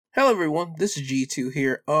Hello everyone, this is G2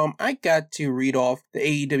 here. I got to read off the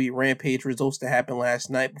AEW Rampage results that happened last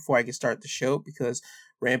night before I could start the show because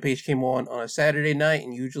Rampage came on a Saturday night,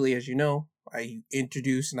 and usually, as you know, I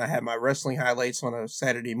introduce and I have my wrestling highlights on a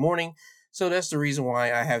Saturday morning, so that's the reason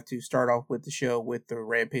why I have to start off with the show with the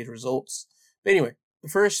Rampage results. But anyway, the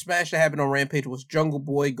first match that happened on Rampage was Jungle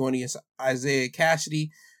Boy going against Isaiah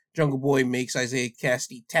Cassidy. Jungle Boy makes Isaiah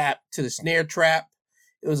Cassidy tap to the snare trap.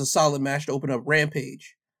 It was a solid match to open up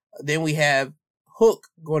Rampage. Then we have Hook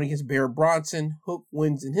going against Bear Bronson. Hook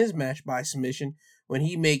wins in his match by submission when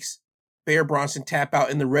he makes Bear Bronson tap out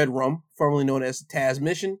in the Red Room, formerly known as the Taz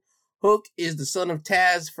Mission. Hook is the son of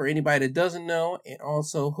Taz, for anybody that doesn't know, and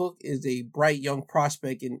also Hook is a bright young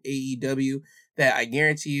prospect in AEW that I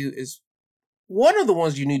guarantee you is one of the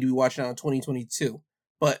ones you need to be watching out in 2022.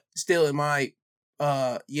 But still, in my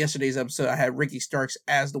yesterday's episode, I had Ricky Starks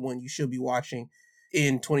as the one you should be watching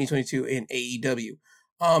in 2022 in AEW.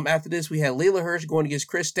 After this, we had Layla Hirsch going against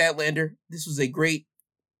Chris Statlander. This was a great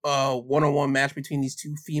one-on-one match between these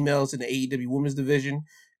two females in the AEW Women's Division.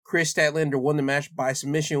 Chris Statlander won the match by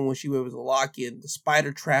submission when she was able to lock in the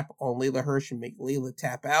spider trap on Layla Hirsch and make Layla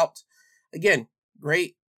tap out. Again,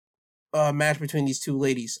 great match between these two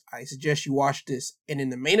ladies. I suggest you watch this. And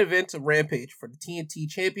in the main event of Rampage for the TNT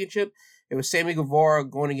Championship, it was Sammy Guevara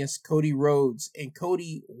going against Cody Rhodes. And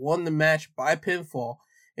Cody won the match by pinfall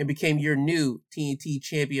and became your new TNT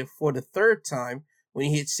champion for the third time when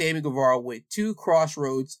he hit Sammy Guevara with two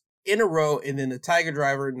crossroads in a row and then the Tiger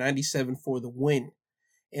Driver 97 for the win.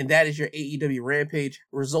 And that is your AEW Rampage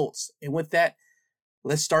results. And with that,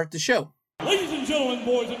 let's start the show. Ladies and gentlemen,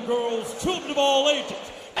 boys and girls, children of all ages,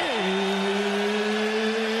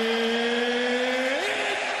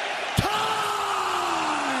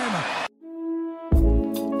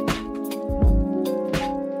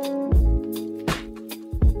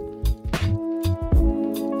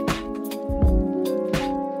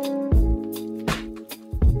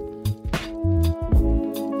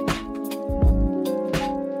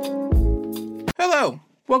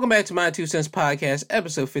 Welcome back to My 2 Cents Podcast,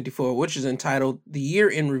 episode 54, which is entitled The Year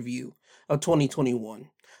in Review of 2021.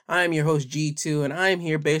 I am your host, G2, and I am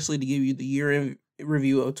here basically to give you the year in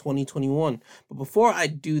review of 2021. But before I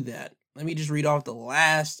do that, let me just read off the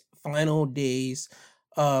last final days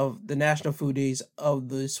of the National Food Days of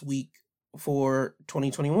this week for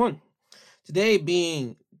 2021. Today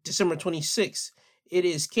being December 26th, it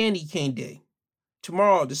is Candy Cane Day.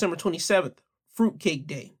 Tomorrow, December 27th, Fruitcake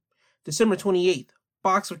Day. December 28th,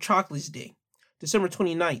 Box of Chocolates Day. December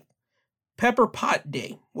 29th, Pepper Pot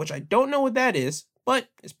Day, which I don't know what that is, but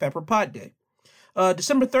it's Pepper Pot Day.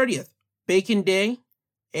 December 30th, Bacon Day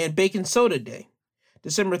and Bacon Soda Day.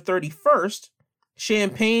 December 31st,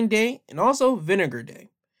 Champagne Day and also Vinegar Day.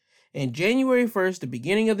 And January 1st, the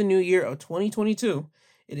beginning of the new year of 2022,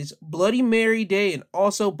 it is Bloody Mary Day and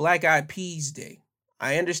also Black Eyed Peas Day.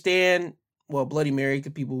 I understand, well, Bloody Mary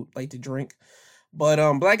because people like to drink,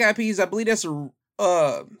 but Black Eyed Peas, I believe that's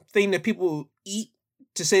a thing that people eat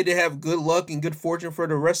to say they have good luck and good fortune for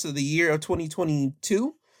the rest of the year of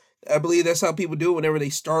 2022. I believe that's how people do it whenever they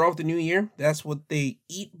start off the new year. That's what they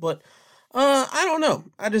eat, but I don't know.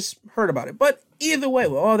 I just heard about it. But either way,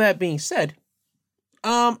 with all that being said,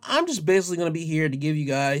 I'm just basically going to be here to give you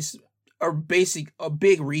guys a big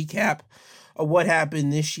recap of what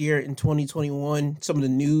happened this year in 2021, some of the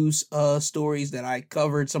news stories that I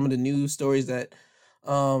covered, some of the news stories that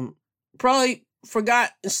probably forgot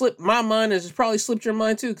and slipped my mind, as it's probably slipped your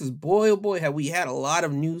mind too, because boy oh boy have we had a lot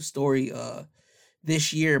of news story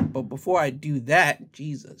this year. But before I do that,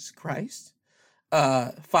 Jesus Christ,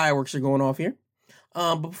 fireworks are going off here.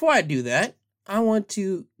 But before I do that, I want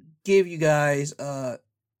to give you guys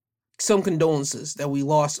some condolences that we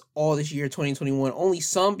lost all this year 2021. Only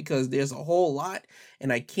some, because there's a whole lot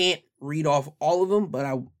and I can't read off all of them, but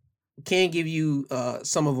I can give you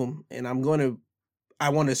some of them. And I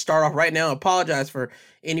want to start off right now and apologize for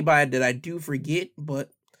anybody that I do forget, but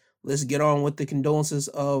let's get on with the condolences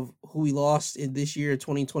of who we lost in this year,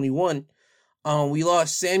 2021. We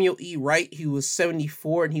lost Samuel E. Wright. He was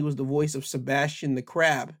 74, and he was the voice of Sebastian the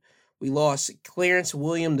Crab. We lost Clarence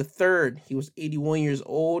William III. He was 81 years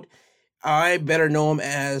old. I better know him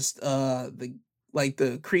as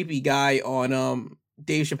the creepy guy on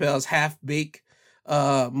Dave Chappelle's Half-Baked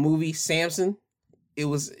movie, Samson.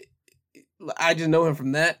 I just know him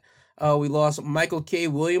from that. We lost Michael K.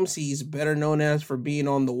 Williams. He's better known as for being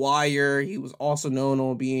on The Wire. He was also known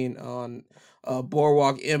on being on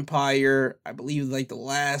Boardwalk Empire. I believe the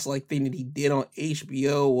last thing that he did on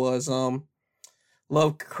HBO was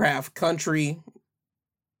Lovecraft Country,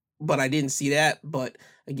 but I didn't see that. But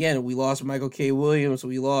again, we lost Michael K. Williams.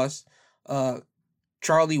 We lost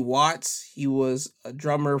Charlie Watts. He was a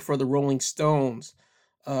drummer for the Rolling Stones.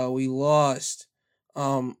 We lost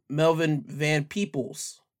Melvin Van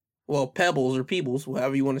Peebles. Well, Pebbles or Peebles,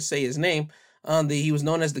 however you want to say his name. He was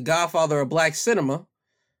known as the godfather of black cinema.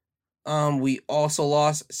 We also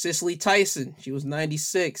lost Cicely Tyson. She was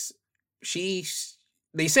 96.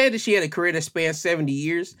 They said that she had a career that spanned 70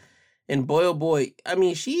 years. And boy, oh boy, I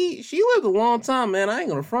mean, she lived a long time, man. I ain't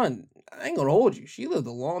gonna front. I ain't gonna hold you. She lived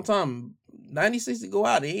a long time. 96 to go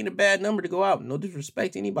out. It ain't a bad number to go out. No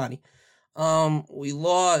disrespect to anybody. We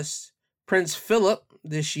lost Prince Philip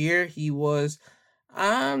this year.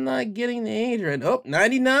 I'm not getting the age right.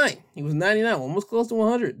 99. He was 99, almost close to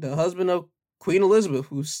 100. The husband of Queen Elizabeth,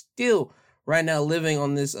 who's still right now living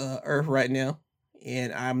on this earth right now.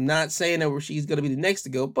 And I'm not saying that she's going to be the next to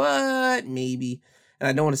go, but maybe. And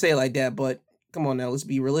I don't want to say it like that, but come on now, let's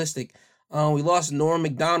be realistic. We lost Norm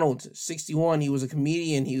Macdonald, 61. He was a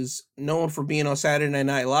comedian. He was known for being on Saturday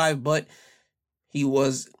Night Live, but he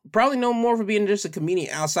was probably known more for being just a comedian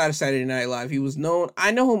outside of Saturday Night Live.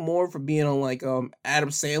 I know him more for being on like Adam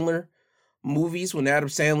Sandler movies, when Adam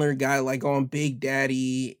Sandler got like on Big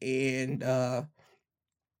Daddy and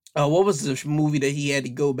what was the movie that he had to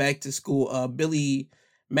go back to school? Billy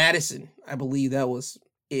Madison, I believe that was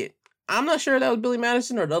it. I'm not sure if that was Billy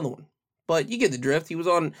Madison or the other one, but you get the drift. He was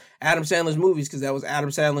on Adam Sandler's movies because that was Adam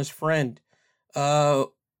Sandler's friend.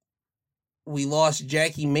 We lost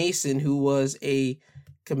Jackie Mason, who was a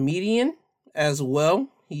comedian as well.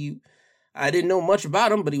 I didn't know much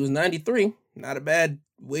about him, but he was 93. Not a bad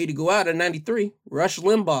way to go out at 93. Rush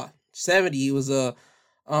Limbaugh, 70. He was a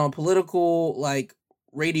political like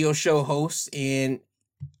radio show host, and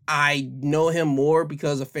I know him more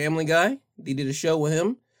because of Family Guy. They did a show with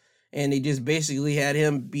him, and they just basically had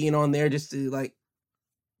him being on there just to like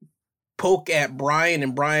poke at Brian,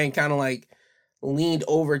 and Brian kind of like leaned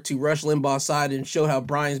over to Rush Limbaugh's side and showed how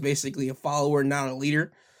Brian's basically a follower, not a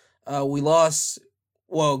leader. We lost,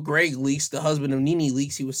 Greg Leaks, the husband of Nene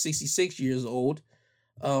Leaks. He was 66 years old.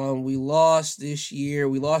 We lost this year.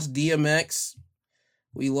 We lost DMX.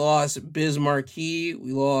 We lost Biz Markie.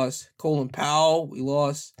 We lost Colin Powell. We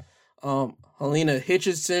lost Helena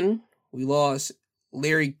Hitchison. We lost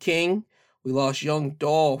Larry King. We lost Young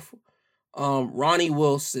Dolph. Ronnie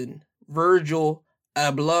Wilson. Virgil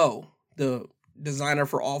Abloh, the designer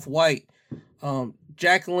for Off-White.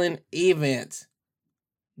 Jacqueline Avant.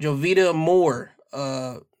 Jovita Moore,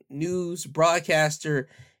 news broadcaster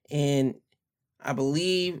in, I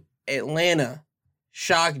believe, Atlanta.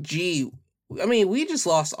 Shock G. I mean, we just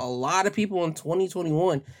lost a lot of people in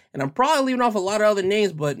 2021, and I'm probably leaving off a lot of other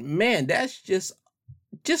names, but man, that's just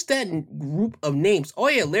that group of names. Oh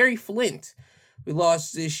yeah, Larry Flint, we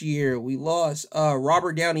lost this year. We lost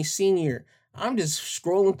Robert Downey Sr. I'm just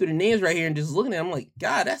scrolling through the names right here and just looking at them, I'm like,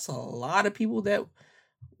 God, that's a lot of people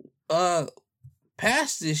that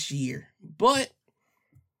passed this year. But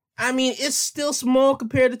I mean, it's still small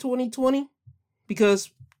compared to 2020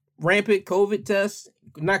 because rampant COVID tests,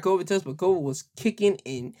 not COVID tests, but COVID was kicking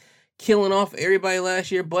and killing off everybody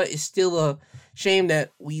last year. But it's still a shame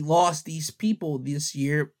that we lost these people this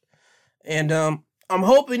year. And I'm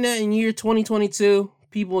hoping that in year 2022,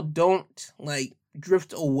 people don't like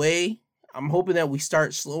drift away. I'm hoping that we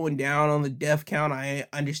start slowing down on the death count. I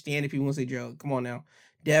understand if people want to say, Joe, come on now.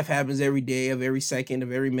 Death happens every day, of every second,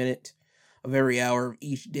 of every minute, of every hour of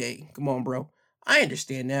each day. Come on, bro. I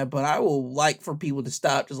understand that, but I will like for people to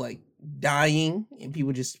stop just like dying and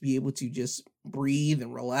people just be able to just breathe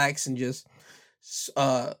and relax and just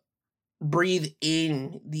breathe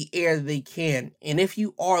in the air that they can. And if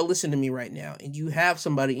you are listening to me right now and you have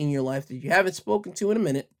somebody in your life that you haven't spoken to in a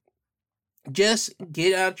minute, just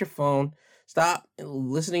get out your phone, stop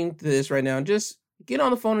listening to this right now, and just get on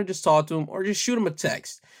the phone and just talk to them, or just shoot them a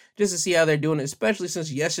text just to see how they're doing it, especially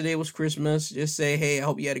since yesterday was Christmas. Just say, hey, I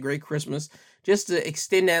hope you had a great Christmas, just to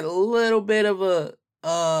extend that little bit of a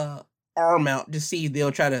arm out to see if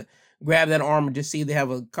they'll try to grab that arm and just see if they have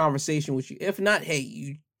a conversation with you. If not, hey,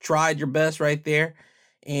 you tried your best right there,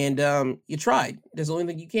 and you tried. That's the only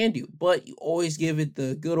thing you can do, but you always give it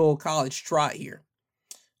the good old college try here.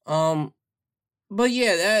 But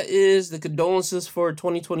yeah, that is the condolences for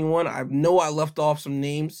 2021. I know I left off some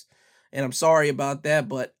names, and I'm sorry about that,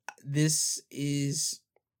 but this is,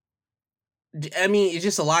 I mean, it's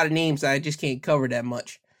just a lot of names that I just can't cover that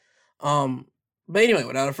much. But anyway,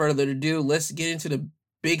 without further ado, let's get into the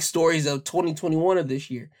big stories of 2021 of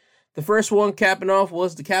this year. The first one capping off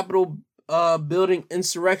was the Capitol building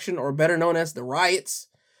insurrection, or better known as the riots,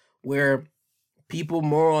 where people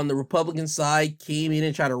more on the Republican side came in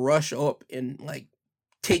and tried to rush up and like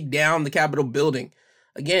take down the Capitol building.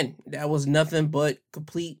 Again, that was nothing but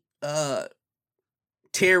complete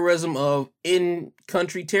terrorism of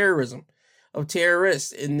in-country terrorism of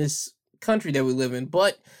terrorists in this country that we live in.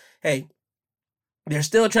 But hey, they're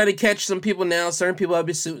still trying to catch some people now. Certain people have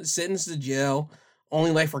been sentenced to jail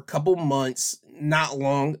only like for a couple months, not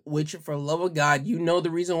long, which for the love of God, you know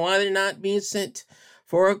the reason why they're not being sent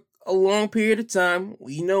for a long period of time.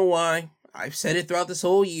 We know why. I've said it throughout this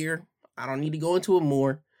whole year. I don't need to go into it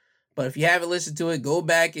more. But if you haven't listened to it, go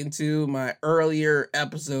back into my earlier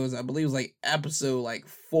episodes. I believe it was like episode like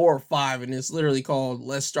 4 or 5, and it's literally called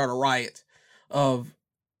Let's Start a Riot of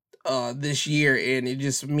this year, and it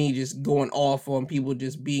just me just going off on people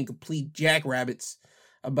just being complete jackrabbits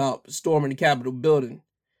about storming the Capitol building.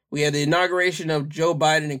 We had the inauguration of Joe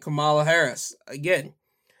Biden and Kamala Harris. Again,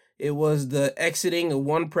 it was the exiting of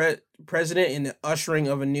one president and the ushering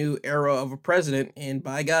of a new era of a president, and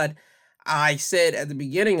by God, I said at the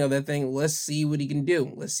beginning of that thing, let's see what he can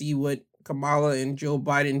do. Let's see what Kamala and Joe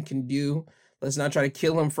Biden can do. Let's not try to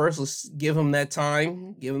kill him first. Let's give him that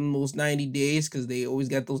time. Give him those 90 days because they always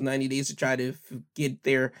got those 90 days to try to get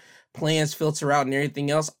their plans filter out and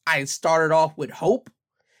everything else. I started off with hope.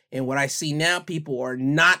 And what I see now, people are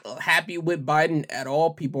not happy with Biden at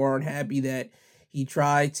all. People aren't happy that he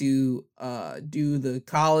tried to do the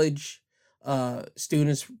college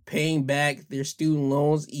students paying back their student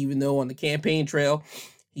loans, even though on the campaign trail,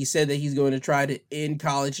 he said that he's going to try to end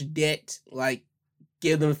college debt, like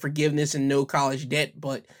give them forgiveness and no college debt.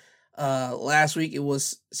 But last week it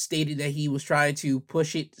was stated that he was trying to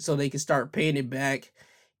push it so they could start paying it back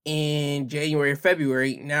in January or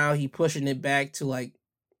February. Now he pushing it back to like,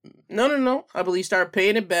 no. I believe start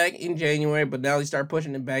paying it back in January, but now he start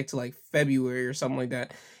pushing it back to like February or something like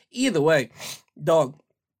that. Either way, dog,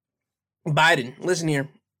 Biden, listen here.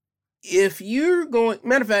 If you're going,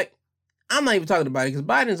 matter of fact, I'm not even talking about it because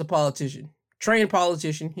Biden's a politician, trained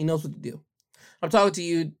politician. He knows what to do. I'm talking to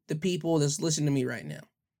you, the people that's listening to me right now.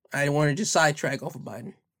 I want to just sidetrack off of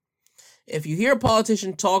Biden. If you hear a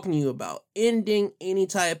politician talking to you about ending any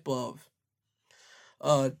type of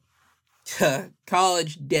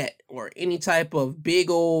college debt or any type of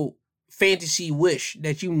big old fantasy wish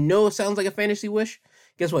that you know sounds like a fantasy wish,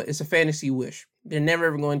 guess what? It's a fantasy wish. They're never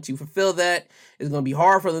ever going to fulfill that. It's going to be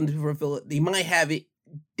hard for them to fulfill it. They might have it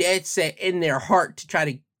dead set in their heart to try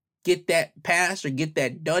to get that passed or get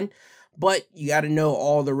that done. But you got to know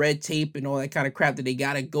all the red tape and all that kind of crap that they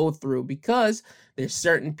got to go through because there's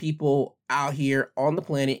certain people out here on the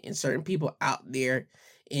planet and certain people out there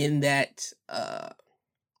in that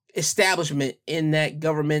establishment, in that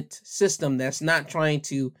government system that's not trying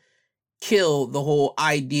to kill the whole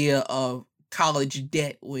idea of college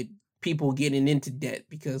debt with people getting into debt.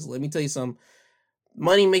 Because let me tell you something,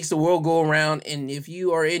 money makes the world go around, and if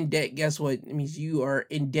you are in debt, guess what? It means you are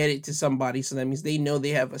indebted to somebody, so that means they know they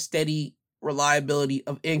have a steady reliability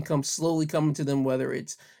of income slowly coming to them, whether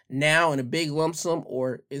it's now in a big lump sum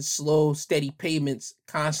or in slow, steady payments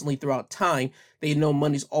constantly throughout time. They know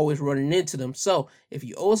money's always running into them. So if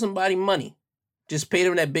you owe somebody money, just pay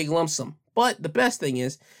them that big lump sum. But the best thing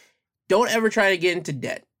is, don't ever try to get into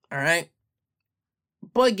debt, all right?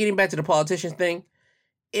 But getting back to the politician thing,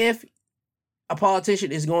 if a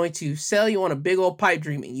politician is going to sell you on a big old pipe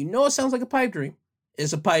dream, and you know it sounds like a pipe dream,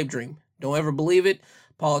 it's a pipe dream. Don't ever believe it.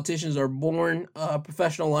 Politicians are born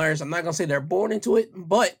professional liars. I'm not going to say they're born into it,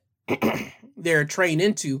 but they're trained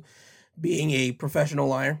into being a professional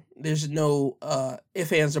liar. There's no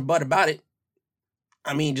ifs, ands, or but about it.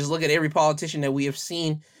 I mean, just look at every politician that we have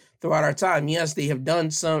seen throughout our time. Yes, they have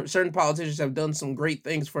done certain politicians have done some great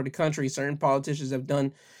things for the country. Certain politicians have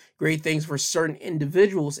done great things for certain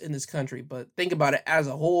individuals in this country. But think about it as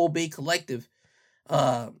a whole big collective.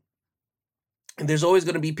 And there's always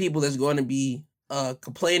going to be people that's going to be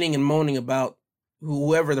complaining and moaning about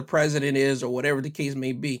whoever the president is or whatever the case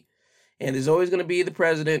may be. And there's always going to be the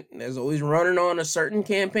president that's always running on a certain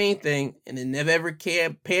campaign thing, and it never ever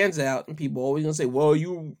pans out. And people always going to say, well,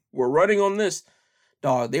 you were running on this.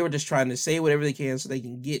 Dog, they were just trying to say whatever they can so they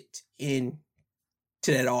can get in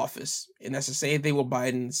to that office. And that's the same thing with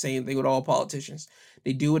Biden, the same thing with all politicians.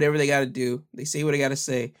 They do whatever they got to do. They say what they got to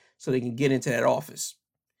say so they can get into that office.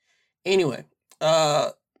 Anyway,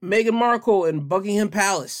 Meghan Markle in Buckingham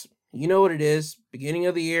Palace. You know what it is. Beginning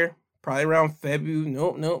of the year, probably around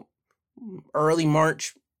early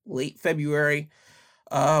March, late February.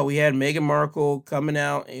 We had Meghan Markle coming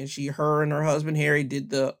out, and her and her husband Harry did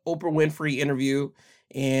the Oprah Winfrey interview,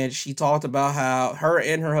 and she talked about how her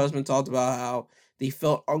and her husband talked about how they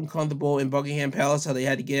felt uncomfortable in Buckingham Palace, how they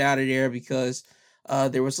had to get out of there because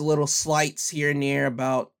there was a little slights here and there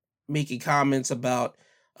about making comments about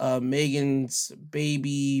Meghan's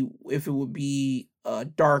baby, if it would be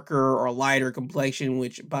darker or lighter complexion,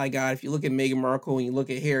 which, by God, if you look at Meghan Markle and you look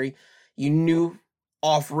at Harry, you knew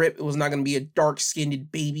off rip it was not going to be a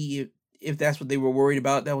dark-skinned baby if that's what they were worried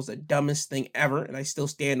about. That was the dumbest thing ever, and I still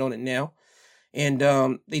stand on it now. And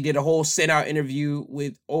they did a whole sit-out interview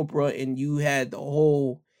with Oprah, and you had the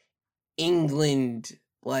whole England,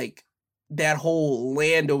 like, that whole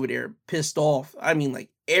land over there pissed off. I mean, like,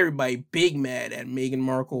 everybody big mad at Meghan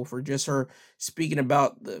Markle for just her speaking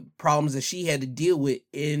about the problems that she had to deal with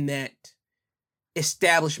in that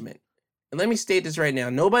establishment. And let me state this right now.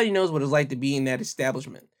 Nobody knows what it's like to be in that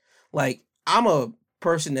establishment. Like, I'm a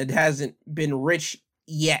person that hasn't been rich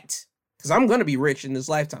yet, because I'm going to be rich in this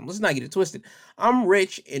lifetime. Let's not get it twisted. I'm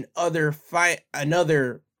rich in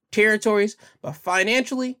other territories, but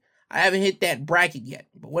financially, I haven't hit that bracket yet.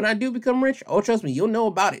 But when I do become rich, oh, trust me, you'll know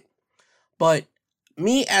about it. But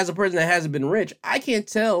me, as a person that hasn't been rich, I cannot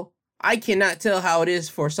tell how it is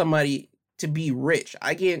for somebody to be rich.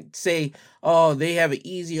 I can't say, oh, they have an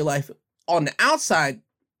easier life. On the outside,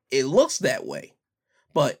 it looks that way.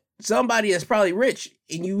 But somebody that's probably rich,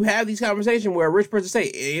 and you have these conversations where a rich person say,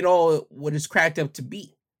 it ain't all what it's cracked up to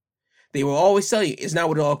be. They will always tell you, it's not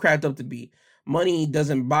what it all cracked up to be. Money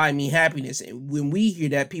doesn't buy me happiness. And when we hear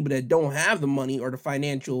that, people that don't have the money or the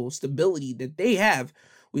financial stability that they have,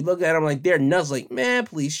 we look at them like they're nuts. Like, man,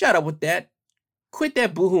 please shut up with that. Quit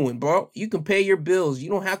that boohooing, bro. You can pay your bills.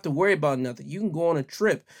 You don't have to worry about nothing. You can go on a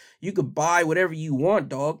trip. You could buy whatever you want,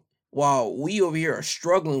 dog. While we over here are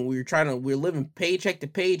struggling, we're living paycheck to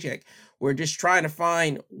paycheck. We're just trying to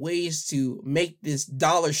find ways to make this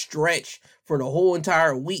dollar stretch for the whole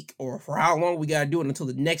entire week, or for how long we got to do it until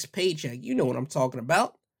the next paycheck. You know what I'm talking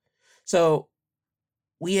about. So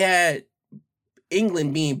we had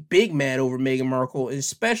England being big mad over Meghan Markle, and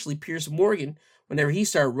especially Piers Morgan, whenever he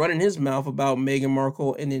started running his mouth about Meghan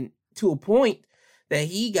Markle, and then to a point that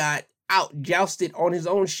he got out-jousted on his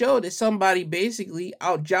own show, that somebody basically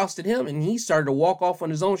out-jousted him, and he started to walk off on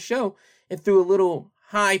his own show and threw a little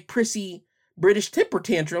high, prissy British temper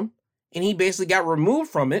tantrum, and he basically got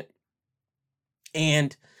removed from it.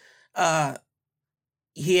 And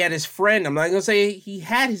he had his friend, I'm not going to say he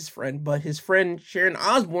had his friend, but his friend Sharon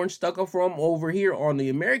Osbourne stuck up for him over here on the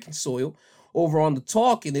American soil, over on the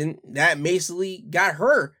talk, and then that basically got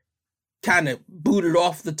her kind of booted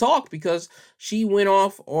off the talk, because she went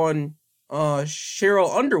off on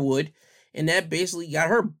Cheryl Underwood, and that basically got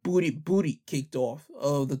her booty kicked off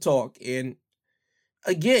of the talk. And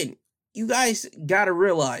again, you guys got to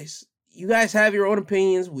realize, you guys have your own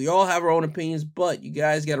opinions. We all have our own opinions, but you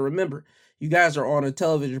guys got to remember, you guys are on a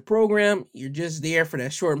television program. You're just there for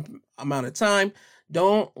that short amount of time.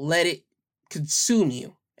 Don't let it consume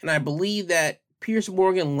you. And I believe that Piers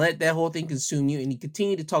Morgan let that whole thing consume you, and he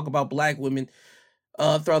continued to talk about black women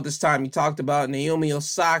throughout this time. He talked about Naomi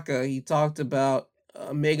Osaka. He talked about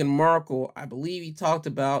Meghan Markle. I believe he talked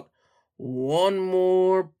about one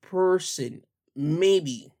more person.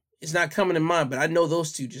 Maybe. It's not coming to mind, but I know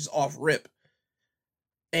those two just off rip.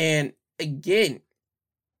 And again,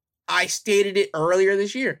 I stated it earlier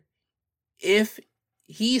this year. If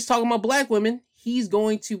he's talking about black women, he's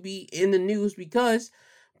going to be in the news, because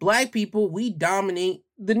black people, we dominate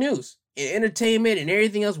the news. In entertainment and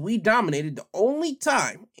everything else, we dominated. The only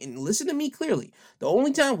time, and listen to me clearly, the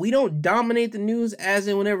only time we don't dominate the news, as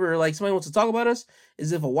in whenever like somebody wants to talk about us,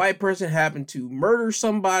 is if a white person happened to murder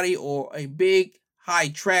somebody, or a big high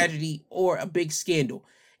tragedy, or a big scandal.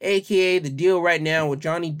 AKA the deal right now with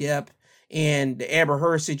Johnny Depp and the Amber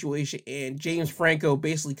Heard situation, and James Franco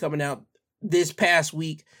basically coming out this past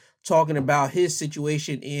week talking about his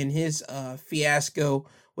situation and his fiasco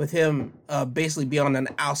with him basically being on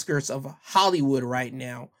the outskirts of Hollywood right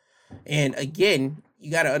now. And again,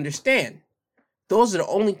 you got to understand, those are the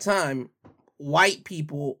only time white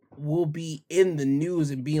people will be in the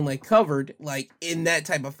news and being like covered like in that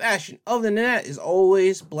type of fashion. Other than that, it's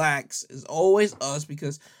always blacks, it's always us,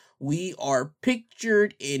 because we are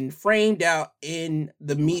pictured and framed out in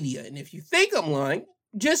the media. And if you think I'm lying,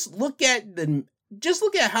 just look at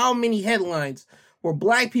how many headlines were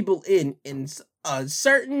black people in a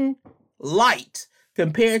certain light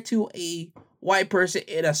compared to a white person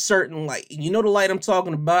in a certain light. And you know the light I'm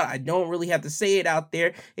talking about. I don't really have to say it out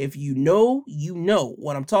there. If you know, you know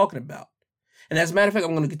what I'm talking about. And as a matter of fact,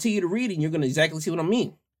 I'm going to continue to read, and you're going to exactly see what I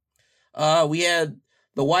mean. We had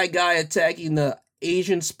the white guy attacking the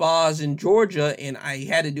Asian spas in Georgia, and I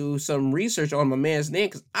had to do some research on my man's name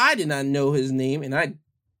because I did not know his name. And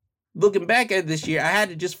looking back at it this year, I had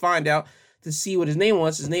to just find out to see what his name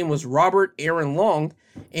was. His name was Robert Aaron Long,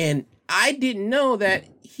 and I didn't know that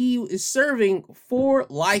he is serving 4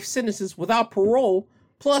 life sentences without parole,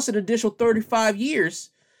 plus an additional 35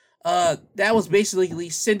 years that was basically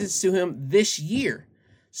sentenced to him this year.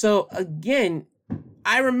 So again,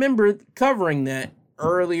 I remember covering that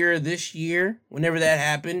earlier this year, whenever that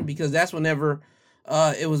happened, because that's whenever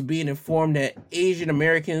it was being informed that Asian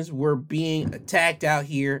Americans were being attacked out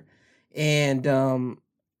here. And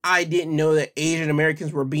I didn't know that Asian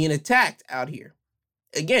Americans were being attacked out here.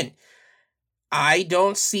 Again, I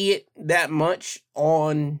don't see it that much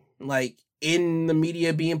on, like, in the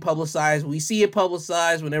media being publicized. We see it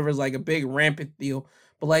publicized whenever it's like a big rampant deal.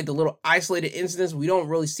 But like the little isolated incidents, we don't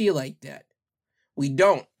really see it like that. We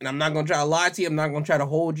don't. And I'm not going to try to lie to you. I'm not going to try to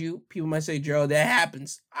hold you. People might say, Gerald, that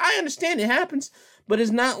happens. I understand it happens. But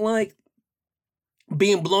it's not like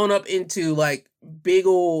being blown up into like big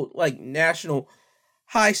old like national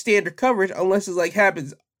high standard coverage unless it's like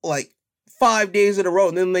happens like 5 days in a row,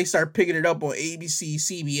 and then they start picking it up on ABC,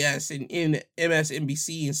 CBS, and in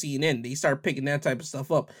MSNBC and CNN. They start picking that type of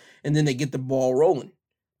stuff up, and then they get the ball rolling.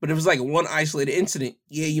 But if it's like one isolated incident,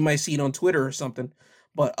 yeah, you might see it on Twitter or something.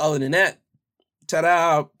 But other than that,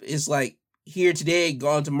 ta-da, it's like here today,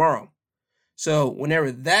 gone tomorrow. So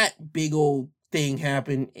whenever that big old thing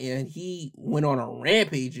happened, and he went on a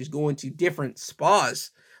rampage, just going to different spas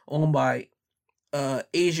owned by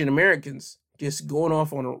Asian Americans, just going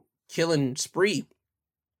off on a killing spree.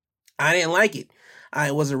 I didn't like it.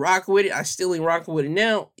 I wasn't rocking with it. I still ain't rocking with it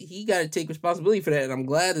now. He got to take responsibility for that, and I'm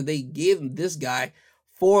glad that they gave this guy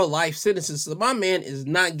 4 life sentences. So my man is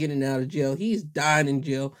not getting out of jail. He's dying in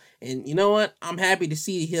jail, and you know what? I'm happy to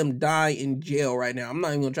see him die in jail right now. I'm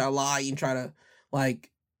not even gonna try to lie and try to like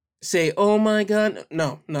say, "Oh my God,"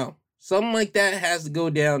 no. Something like that has to go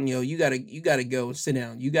down. You gotta go and sit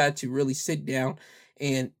down. You got to really sit down,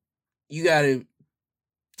 and you gotta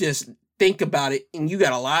just think about it, and you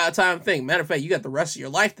got a lot of time to think. Matter of fact, you got the rest of your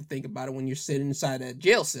life to think about it when you're sitting inside that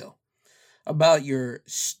jail cell about your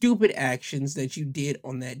stupid actions that you did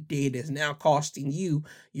on that day that's now costing you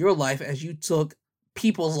your life as you took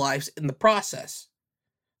people's lives in the process.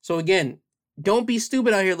 So again, don't be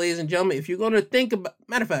stupid out here, ladies and gentlemen. If you're going to think about,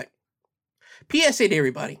 matter of fact, PSA to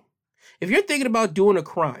everybody, if you're thinking about doing a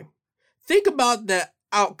crime, think about the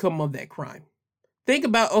outcome of that crime. Think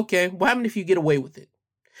about, okay, what happens if you get away with it?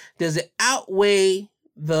 Does it outweigh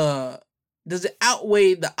the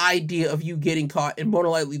idea of you getting caught, and more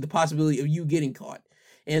likely the possibility of you getting caught,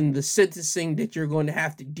 and the sentencing that you're going to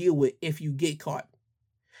have to deal with if you get caught?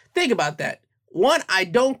 Think about that. One, I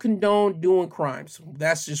don't condone doing crimes.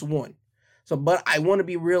 That's just one. So, but I want to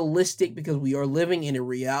be realistic because we are living in a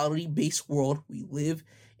reality-based world. We live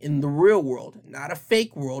in the real world, not a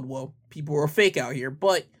fake world. Well, people are fake out here,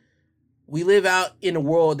 but we live out in a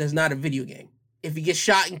world that's not a video game. If you get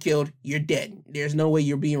shot and killed, you're dead. There's no way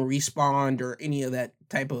you're being respawned or any of that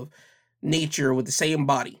type of nature with the same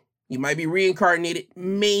body. You might be reincarnated,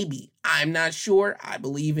 maybe. I'm not sure. I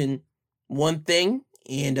believe in one thing,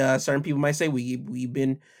 and certain people might say we've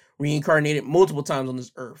been reincarnated multiple times on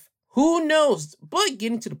this earth. Who knows? But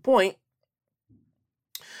getting to the point,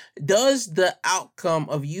 does the outcome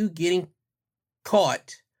of you getting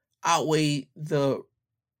caught outweigh the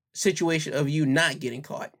situation of you not getting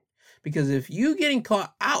caught? Because if you getting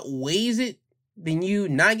caught outweighs it, then you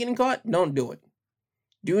not getting caught, don't do it.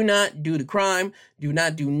 Do not do the crime. Do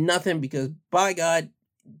not do nothing, because by God,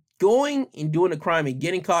 going and doing a crime and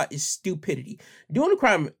getting caught is stupidity. Doing a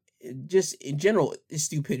crime just in general is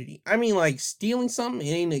stupidity. I mean, like stealing something,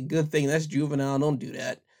 it ain't a good thing. That's juvenile. Don't do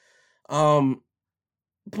that.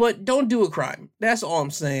 But don't do a crime. That's all I'm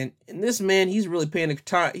saying. And this man, he's really paying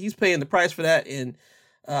the price for that, and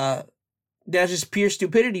that's just pure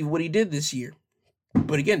stupidity what he did this year.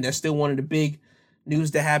 But again, that's still one of the big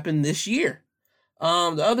news that happened this year.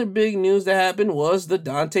 The other big news that happened was the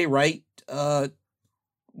Daunte Wright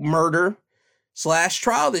murder /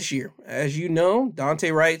 trial this year. As you know,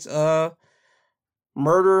 Daunte Wright's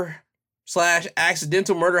murder /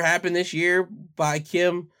 accidental murder happened this year by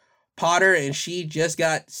Kim Potter, and she just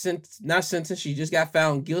got not sentenced, she just got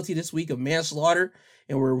found guilty this week of manslaughter,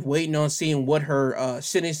 and we're waiting on seeing what her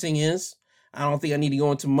sentencing is. I don't think I need to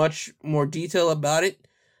go into much more detail about it,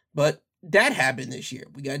 but that happened this year.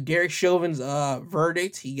 We got Derek Chauvin's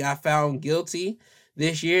verdict. He got found guilty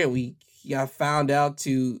this year. He got found out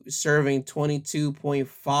to serving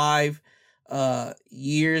 22.5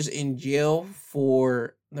 years in jail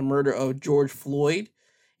for the murder of George Floyd,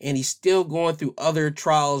 and he's still going through other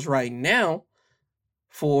trials right now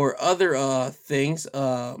for other things,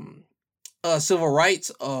 civil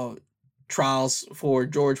rights trials for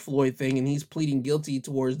George Floyd thing, and he's pleading guilty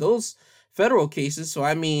towards those federal cases. So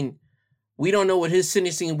I mean, we don't know what his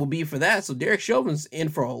sentencing will be for that. So Derek Chauvin's in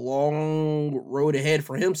for a long road ahead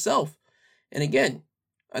for himself. And again,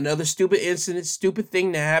 Another stupid incident, stupid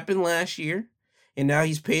thing that happened last year, and now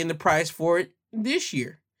he's paying the price for it this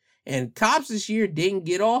year. And cops this year didn't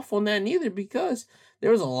get off on that neither, because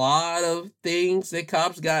there was a lot of things that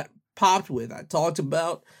cops got popped with. I talked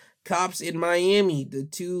about cops in Miami, the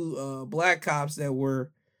two black cops that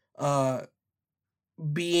were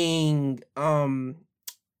being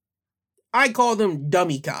I call them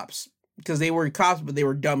dummy cops, because they were cops but they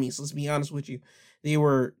were dummies. Let's be honest with you. They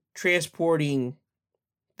were transporting,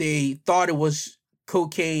 they thought it was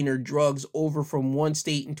cocaine or drugs over from one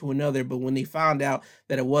state into another, but when they found out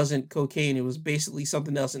that it wasn't cocaine, it was basically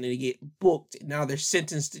something else, and they get booked. Now they're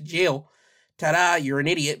sentenced to jail. Ta-da, you're an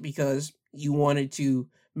idiot because you wanted to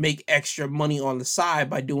make extra money on the side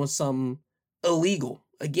by doing something illegal.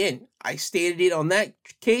 Again, I stated it on that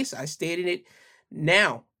case. I stated it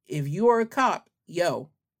now. If you are a cop,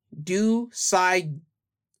 do side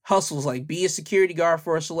hustles, like be a security guard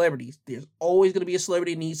for a celebrity. There's always going to be a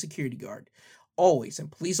celebrity that needs a security guard. Always.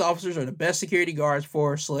 And police officers are the best security guards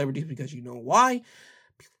for celebrities, because you know why?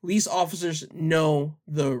 Police officers know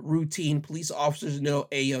the routine. Police officers know,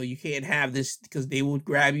 hey, you can't have this, because they will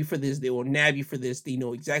grab you for this. They will nab you for this. They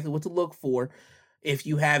know exactly what to look for. If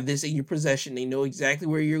you have this in your possession, they know exactly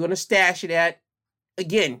where you're going to stash it at.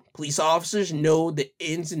 Again, police officers know the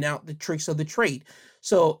ins and outs, the tricks of the trade.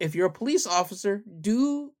 So if you're a police officer,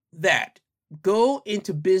 do that. Go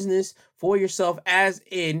into business for yourself, as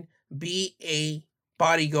in be a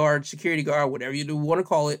bodyguard, security guard, whatever you do want to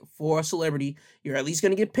call it, for a celebrity. You're at least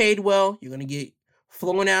going to get paid well. You're going to get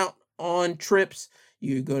flown out on trips.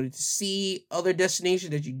 You're going to see other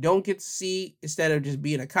destinations that you don't get to see, instead of just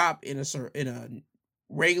being a cop in a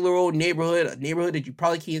regular old neighborhood, a neighborhood that you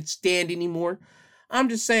probably can't stand anymore. I'm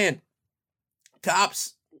just saying,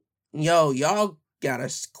 cops, y'all gotta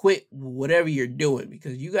quit whatever you're doing,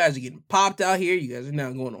 because you guys are getting popped out here. You guys are now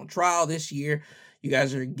going on trial this year. You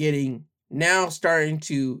guys are starting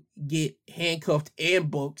to get handcuffed and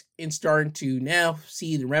booked, and starting to now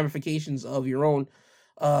see the ramifications of your own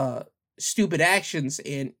stupid actions.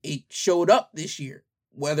 And it showed up this year,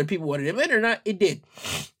 whether people wanted to admit it or not. It did.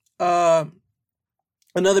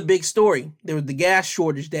 Another big story, there was the gas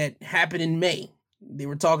shortage that happened in May. They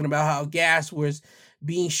were talking about how gas was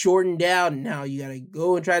being shortened down, and how you got to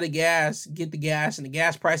go and try get the gas, and the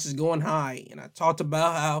gas price is going high. And I talked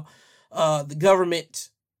about how the government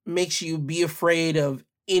makes you be afraid of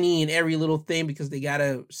any and every little thing, because they got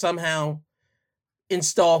to somehow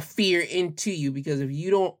install fear into you. Because if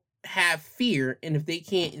you don't have fear, and if they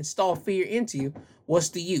can't install fear into you, what's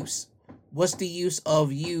the use? What's the use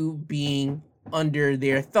of you being under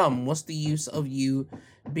their thumb? What's the use of you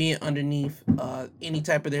being underneath any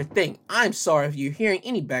type of their thing? I'm sorry if you're hearing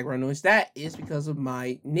any background noise. That is because of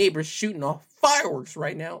my neighbors shooting off fireworks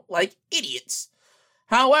right now like idiots.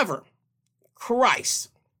 However, Christ.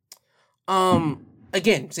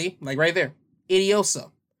 Again, see, like right there.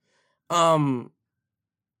 Idiosa. God.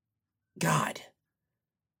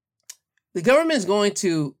 The government is going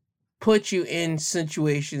to put you in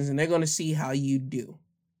situations, and they're going to see how you do.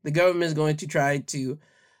 The government is going to try to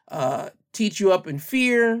teach you up in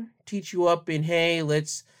fear, teach you up in, hey,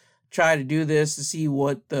 let's try to do this to see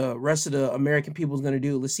what the rest of the American people is going to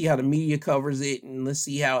do. Let's see how the media covers it, and let's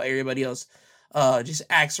see how everybody else just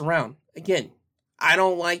acts around. Again, I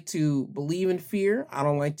don't like to believe in fear. I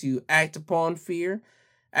don't like to act upon fear.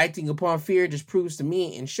 Acting upon fear just proves to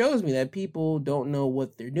me and shows me that people don't know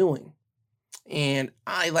what they're doing. And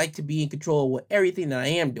I like to be in control of everything that I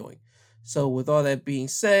am doing. So with all that being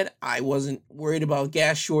said, I wasn't worried about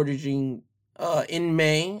gas shortaging in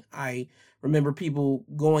May. I remember people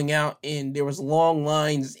going out, and there was long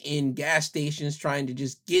lines in gas stations trying to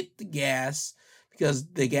just get the gas because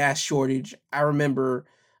the gas shortage. I remember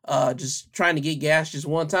just trying to get gas just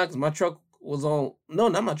one time, because my truck was on, no,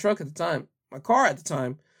 not my truck at the time. My car at the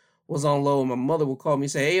time was on low, and my mother would call me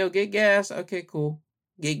and say, hey, yo, get gas. Okay, cool.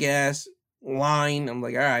 Get gas. Line. I'm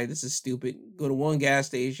like, all right, this is stupid. Go to one gas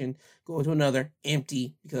station, go to another,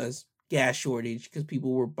 empty, because gas shortage, because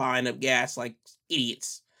people were buying up gas like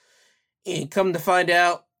idiots. And come to find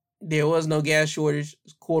out, there was no gas shortage,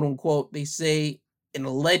 quote unquote. They say, and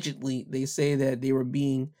allegedly, they say that they were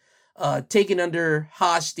being taken under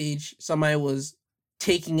hostage. Somebody was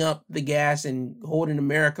taking up the gas and holding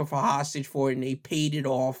America for hostage for it, and they paid it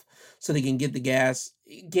off so they can get the gas.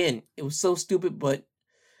 Again, it was so stupid, but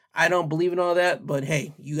I don't believe in all that. But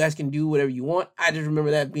hey, you guys can do whatever you want. I just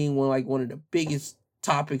remember that being one of the biggest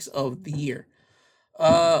topics of the year.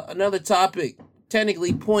 Another topic, technically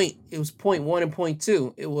it was point 1 and point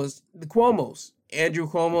 2. It was the Cuomos. Andrew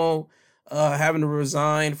Cuomo having to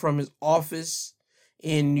resign from his office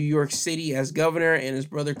in New York City as governor, and his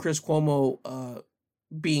brother Chris Cuomo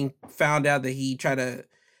being found out that he tried to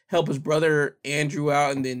help his brother Andrew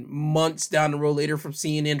out, and then months down the road later from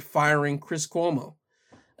CNN firing Chris Cuomo.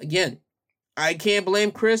 Again, I can't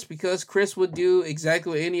blame Chris, because Chris would do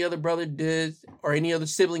exactly what any other brother did or any other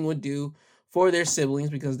sibling would do for their siblings,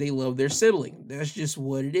 because they love their sibling. That's just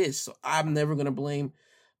what it is. So I'm never going to blame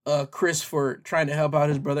Chris for trying to help out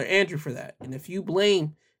his brother Andrew for that. And if you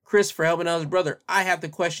blame Chris for helping out his brother, I have to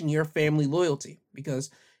question your family loyalty,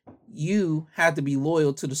 because you have to be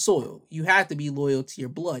loyal to the soil. You have to be loyal to your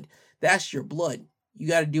blood. That's your blood. You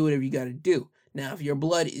got to do whatever you got to do. Now, if your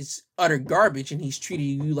blood is utter garbage and he's treated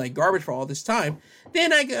you like garbage for all this time,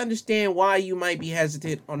 then I can understand why you might be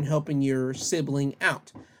hesitant on helping your sibling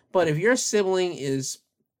out. But if your sibling is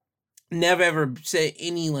never ever said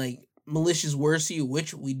any like malicious words to you,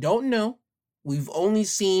 which we don't know, we've only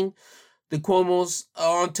seen the Cuomos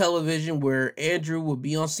on television where Andrew would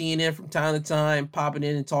be on CNN from time to time, popping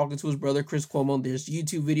in and talking to his brother Chris Cuomo. There's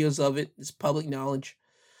YouTube videos of it. It's public knowledge.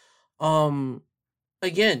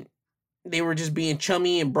 Again, they were just being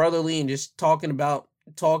chummy and brotherly and just talking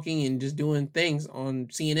and just doing things on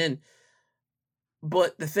CNN.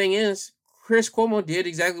 But the thing is, Chris Cuomo did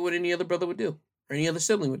exactly what any other brother would do, or any other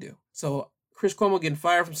sibling would do. So Chris Cuomo getting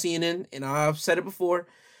fired from CNN, and I've said it before,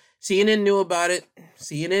 CNN knew about it.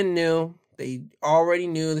 CNN knew. They already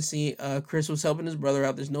knew that Chris was helping his brother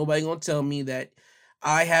out. There's nobody going to tell me that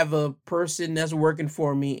I have a person that's working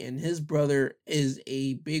for me and his brother is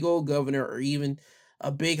a big old governor or even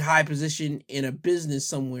a big high position in a business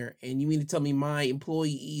somewhere, and you mean to tell me my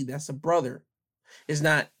employee that's a brother is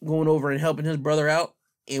not going over and helping his brother out,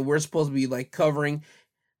 and we're supposed to be like covering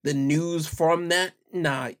the news from that?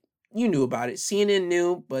 Nah, you knew about it. CNN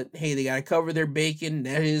knew, but hey, they gotta cover their bacon.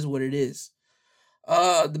 That is what it is.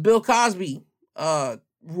 The Bill Cosby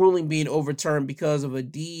ruling being overturned because of a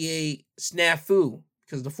DA snafu,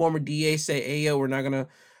 because the former DA said, hey yo, we're not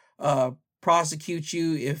gonna prosecute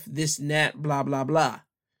you if this and that, blah blah blah.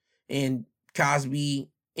 And Cosby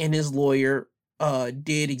and his lawyer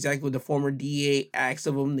did exactly what the former DA asked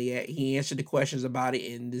of him. He answered the questions about it,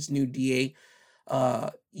 and this new DA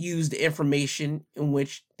used the information in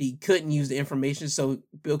which he couldn't use the information, so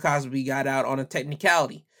Bill Cosby got out on a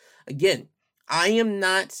technicality. Again, I am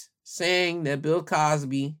not saying that Bill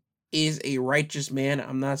Cosby is a righteous man.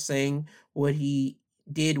 I'm not saying what he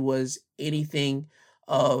did was anything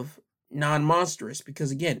of non-monstrous,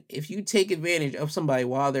 because again, if you take advantage of somebody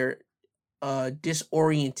while they're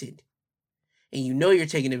disoriented and you know you're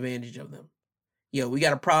taking advantage of them, yo, we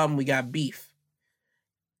got a problem, we got beef.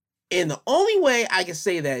 And the only way I can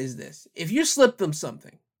say that is this: if you slip them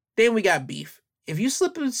something, then we got beef. If you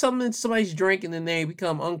slip something in somebody's drink and then they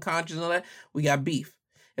become unconscious and all that, we got beef.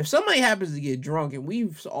 If somebody happens to get drunk, and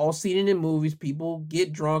we've all seen it in movies, people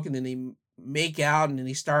get drunk and then they make out and then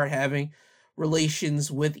they start having relations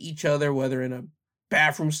with each other, whether in a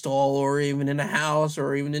bathroom stall or even in a house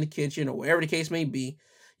or even in the kitchen or wherever the case may be.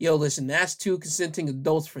 Yo, listen, that's two consenting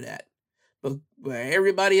adults for that. But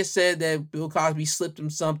everybody has said that Bill Cosby slipped him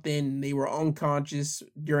something and they were unconscious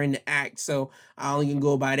during the act, so I only can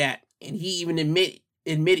go by that. And he even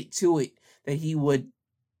admitted to it that he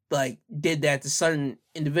did that to certain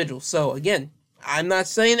individuals. So again, I'm not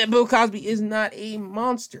saying that Bill Cosby is not a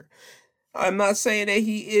monster. I'm not saying that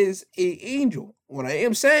he is an angel. What I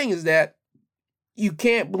am saying is that you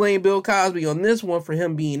can't blame Bill Cosby on this one for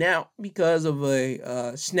him being out because of a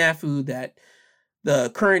snafu that the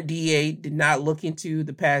current DA did not look into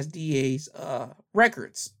the past DA's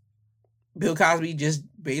records. Bill Cosby just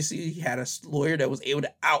basically had a lawyer that was able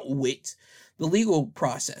to outwit the legal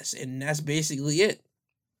process, and that's basically it.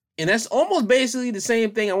 And that's almost basically the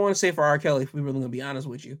same thing I want to say for R. Kelly, if we're really going to be honest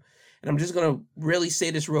with you. And I'm just going to really say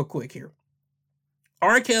this real quick here.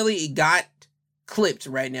 R. Kelly got clipped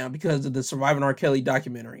right now because of the Surviving R. Kelly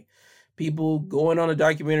documentary. People going on the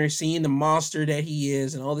documentary, seeing the monster that he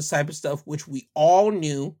is and all this type of stuff, which we all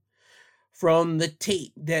knew from the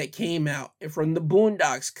tape that came out and from the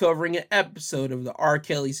Boondocks covering an episode of the R.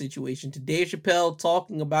 Kelly situation, to Dave Chappelle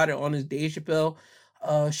talking about it on his Dave Chappelle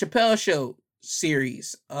Show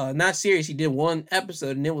series. Not series, he did one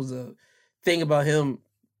episode, and it was a thing about him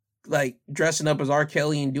like dressing up as R.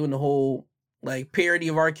 Kelly and doing the whole like parody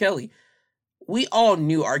of R. Kelly. We all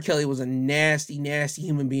knew R. Kelly was a nasty, nasty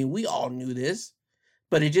human being. We all knew this.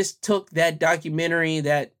 But it just took that documentary,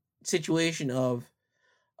 that situation of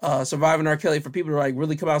Surviving R. Kelly, for people to like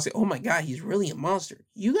really come out and say, oh my God, he's really a monster.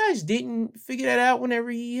 You guys didn't figure that out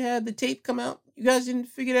whenever he had the tape come out? You guys didn't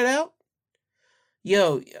figure that out?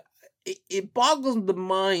 Yo, it boggles the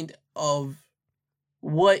mind of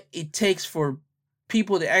what it takes for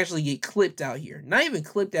people to actually get clipped out here. Not even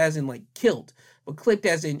clipped as in like killed, but clipped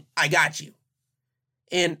as in I got you.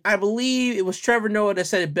 And I believe it was Trevor Noah that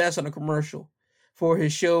said it best on a commercial for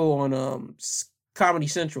his show on Comedy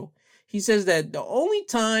Central. He says that the only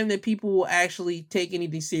time that people will actually take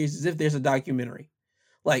anything serious is if there's a documentary.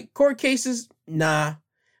 Like court cases, nah.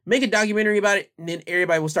 Make a documentary about it, and then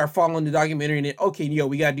everybody will start following the documentary, and then, okay,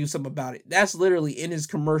 we got to do something about it. That's literally in his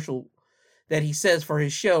commercial that he says for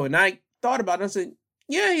his show. And I thought about it, and I said,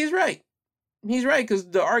 yeah, he's right. He's right, because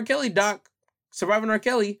the R. Kelly doc, Surviving R.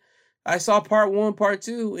 Kelly, I saw part 1, part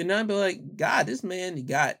 2, and I'd be like, God, this man, he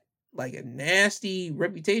got like a nasty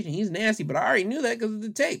reputation. He's nasty, but I already knew that because of the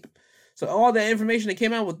tape. So all that information that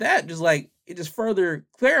came out with that, it just further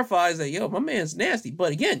clarifies that, my man's nasty.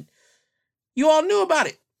 But again, you all knew about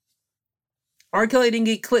it. R. Kelly didn't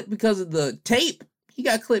get clipped because of the tape. He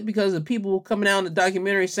got clipped because of people coming out in the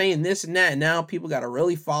documentary saying this and that. And now people got to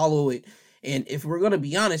really follow it. And if we're going to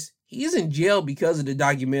be honest, he's in jail because of the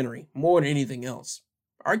documentary more than anything else.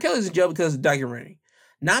 R. Kelly's in jail because of the documentary.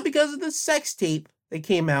 Not because of the sex tape that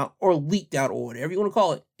came out or leaked out or whatever you want to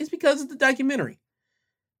call it. It's because of the documentary.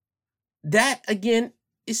 That, again,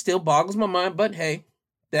 it still boggles my mind. But hey,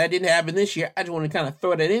 that didn't happen this year. I just want to kind of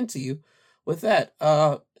throw that into you with that.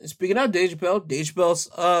 Speaking of Dave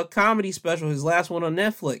Chappelle's comedy special, his last one on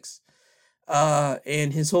Netflix,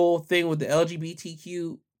 and his whole thing with the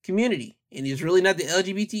LGBTQ community. And it's really not the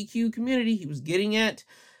LGBTQ community he was getting at.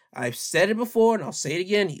 I've said it before, and I'll say it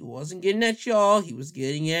again. He wasn't getting at y'all. He was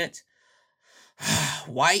getting at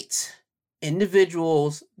white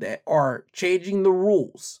individuals that are changing the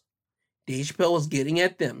rules. Dave Chappelle was getting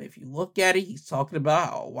at them. If you look at it, he's talking about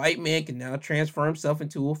how a white man can now transfer himself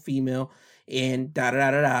into a female and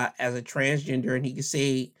as a transgender, and he can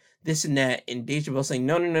say this and that, and Dave Chappelle saying,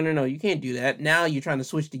 no, you can't do that. Now you're trying to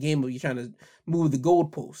switch the game, but you're trying to move the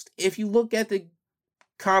goalpost. If you look at the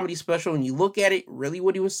comedy special and you look at it, really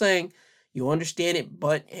what he was saying, you'll understand it.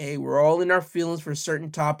 But hey, we're all in our feelings for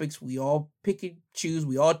certain topics. We all pick and choose.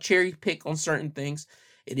 We all cherry pick on certain things.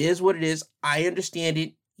 It is what it is. I understand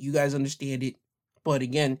it. You guys understand it. But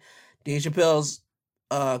again, Dave Chappelle's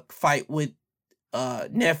fight with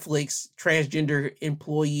Netflix, transgender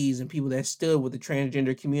employees, and people that stood with the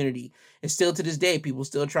transgender community. And still to this day, people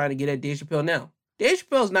still trying to get at Dave Chappelle now. Dave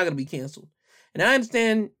Chappelle's not going to be canceled. And I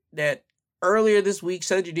understand that earlier this week,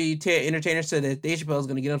 Cedric the Entertainer said that Dave Chappelle is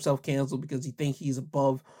going to get himself canceled because he thinks he's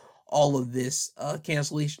above all of this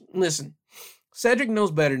cancellation. Listen, Cedric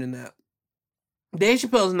knows better than that. Dave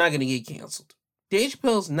Chappelle is not going to get canceled. Dave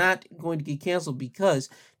Chappelle's not going to get canceled because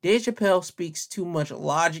Dave Chappelle speaks too much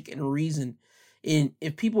logic and reason. And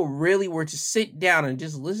if people really were to sit down and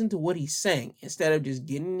just listen to what he's saying, instead of just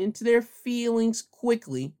getting into their feelings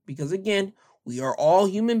quickly, because again, we are all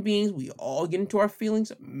human beings. We all get into our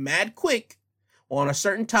feelings mad quick on a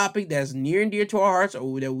certain topic that's near and dear to our hearts,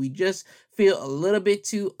 or that we just feel a little bit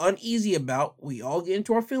too uneasy about. We all get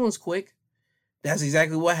into our feelings quick. That's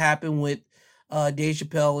exactly what happened with Dave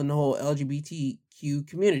Chappelle and the whole LGBTQ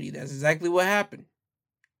community. That's exactly what happened.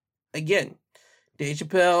 Again, Dave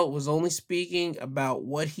Chappelle was only speaking about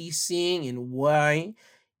what he's seeing and why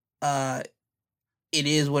it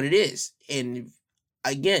is what it is. And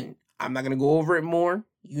again, I'm not going to go over it more.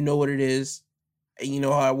 You know what it is. And you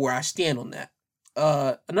know where I stand on that.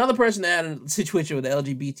 Another person that had a situation with the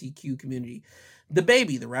LGBTQ community,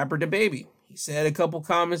 DaBaby, the rapper DaBaby. He said a couple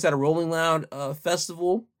comments at a Rolling Loud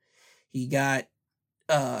festival. He got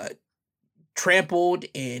trampled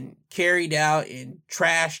and carried out and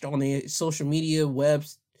trashed on the social media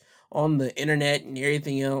webs, on the internet and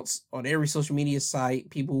everything else, on every social media site.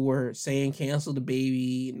 People were saying cancel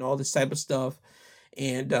DaBaby and all this type of stuff.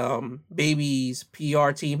 And Baby's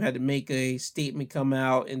PR team had to make a statement come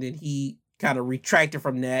out, and then he kind of retracted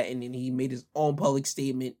from that, and then he made his own public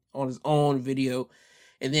statement on his own video.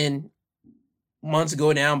 And then months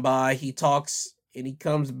go down by, he talks and he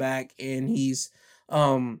comes back, and he's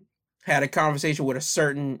had a conversation with a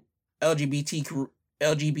certain LGBTQ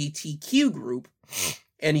group,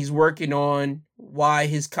 and he's working on why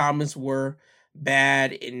his comments were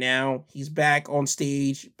bad, and now he's back on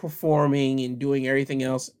stage performing and doing everything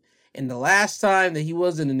else. And the last time that he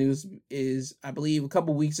was in the news is, I believe, a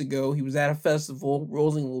couple weeks ago. He was at a festival,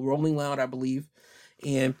 Rolling Loud, I believe,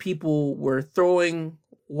 and people were throwing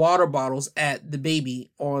water bottles at DaBaby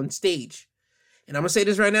on stage. And I'm going to say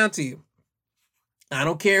this right now to you. I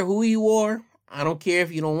don't care who you are. I don't care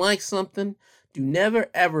if you don't like something. Do never,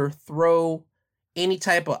 ever throw any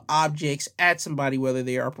type of objects at somebody, whether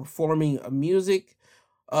they are performing a music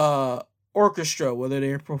orchestra, whether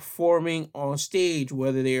they're performing on stage,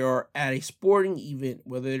 whether they are at a sporting event,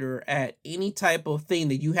 whether they're at any type of thing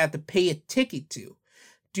that you have to pay a ticket to.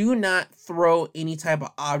 Do not throw any type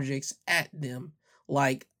of objects at them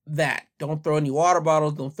like that. Don't throw any water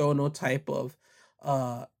bottles. Don't throw no type of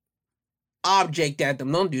object at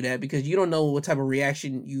them. Don't do that because you don't know what type of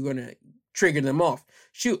reaction you're going to trigger them off.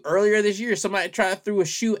 Shoot, earlier this year, somebody tried to throw a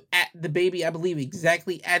shoe at the baby, I believe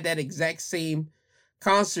exactly at that exact same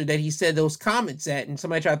concert that he said those comments at, and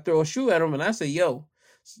somebody tried to throw a shoe at him, and I said, yo,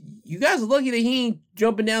 you guys are lucky that he ain't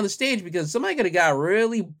jumping down the stage because somebody could have got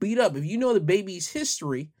really beat up. If you know the baby's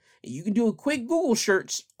history, and you can do a quick Google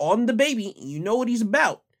search on the baby, and you know what he's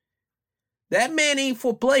about, that man ain't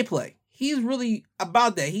for play. He's really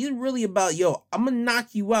about that. He's really about, yo, I'm going to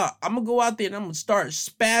knock you out. I'm going to go out there and I'm going to start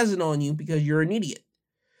spazzing on you because you're an idiot.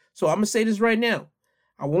 So I'm going to say this right now.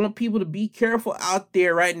 I want people to be careful out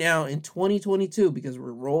there right now in 2022 because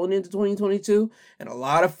we're rolling into 2022 and a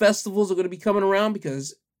lot of festivals are going to be coming around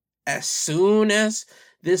because as soon as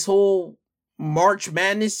this whole March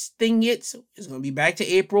Madness thing hits, it's going to be back to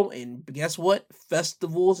April, and guess what?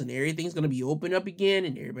 Festivals and everything's going to be open up again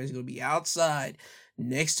and everybody's going to be outside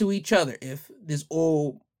next to each other. If this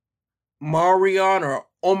old Marion or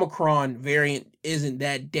Omicron variant isn't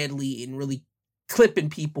that deadly and really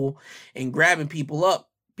clipping people and grabbing people up,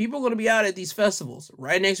 people are going to be out at these festivals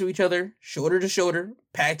right next to each other, shoulder to shoulder,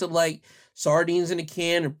 packed up like sardines in a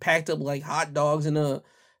can or packed up like hot dogs in a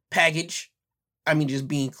package. I mean, just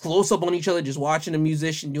being close up on each other, just watching a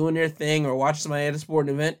musician doing their thing or watching somebody at a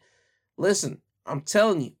sporting event. Listen, I'm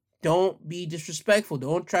telling you, don't be disrespectful.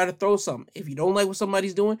 Don't try to throw something. If you don't like what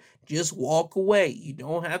somebody's doing, just walk away. You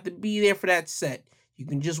don't have to be there for that set. You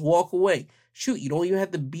can just walk away. Shoot, you don't even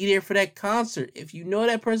have to be there for that concert. If you know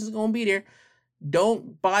that person's going to be there,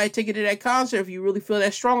 don't buy a ticket to that concert if you really feel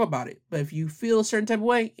that strong about it. But if you feel a certain type of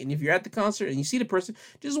way, and if you're at the concert and you see the person,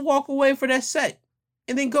 just walk away for that set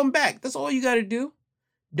and then come back. That's all you got to do.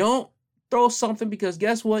 Don't throw something because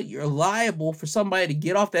guess what? You're liable for somebody to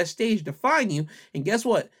get off that stage to find you. And guess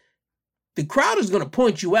what? The crowd is going to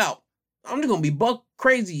point you out. I'm just going to be buck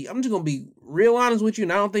crazy. I'm just going to be real honest with you.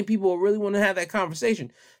 And I don't think people will really want to have that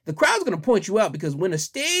conversation. The crowd's going to point you out because when a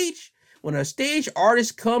stage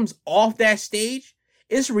artist comes off that stage,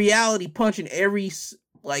 it's reality punching every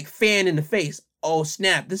like fan in the face. Oh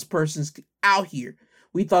snap, this person's out here.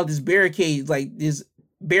 We thought this barricade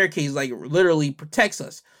literally protects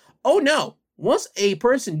us. Oh no, once a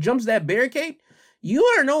person jumps that barricade, you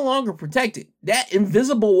are no longer protected. That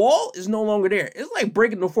invisible wall is no longer there. It's like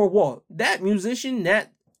breaking the fourth wall. That musician,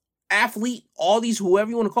 that athlete, all these,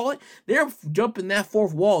 whoever you want to call it, they're jumping that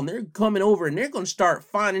fourth wall and they're coming over and they're going to start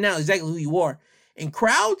finding out exactly who you are. And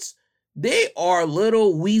crowds, they are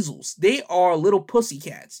little weasels. They are little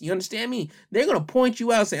pussycats. You understand me? They're going to point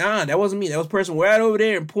you out and say, that wasn't me. That was person right over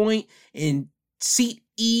there and point in seat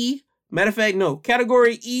E. Matter of fact, no,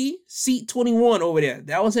 category E, seat 21 over there.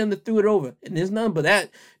 That was him that threw it over. And there's nothing but that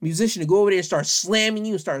musician to go over there and start slamming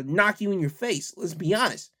you and start knocking you in your face. Let's be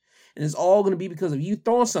honest. And it's all going to be because of you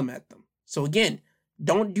throwing something at them. So again,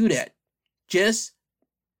 don't do that. Just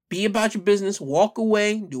be about your business. Walk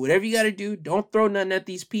away. Do whatever you got to do. Don't throw nothing at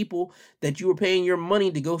these people that you were paying your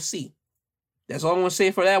money to go see. That's all I want to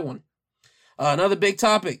say for that one. Another big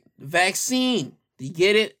topic, vaccine. To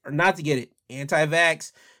get it or not to get it.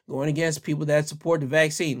 Anti-vax. Going against people that support the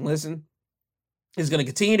vaccine. Listen, it's going to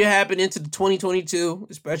continue to happen into the 2022,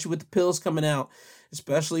 especially with the pills coming out,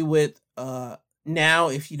 especially with now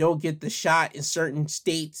if you don't get the shot in certain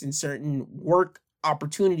states and certain work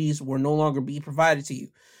opportunities will no longer be provided to you.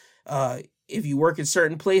 If you work in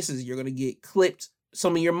certain places, you're going to get clipped.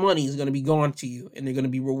 Some of your money is going to be gone to you, and they're going to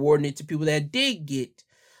be rewarding it to people that did get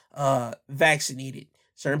vaccinated.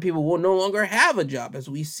 Certain people will no longer have a job, as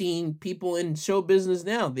we've seen people in show business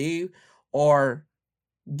now. They are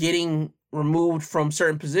getting removed from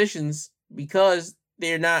certain positions because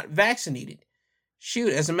they're not vaccinated.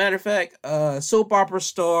 Shoot, as a matter of fact, soap opera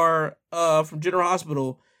star from General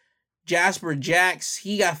Hospital, Jasper Jacks,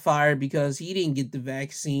 he got fired because he didn't get the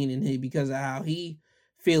vaccine and because of how he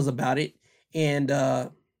feels about it.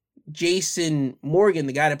 And Jason Morgan,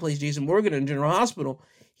 the guy that plays Jason Morgan in General Hospital,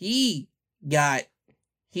 I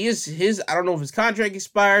don't know if his contract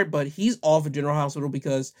expired, but he's off of General Hospital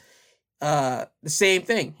because the same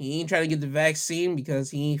thing. He ain't trying to get the vaccine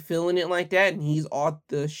because he ain't feeling it like that, and he's off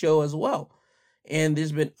the show as well. And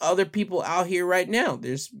there's been other people out here right now.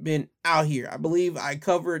 I believe I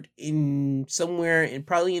covered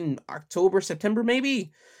probably in October, September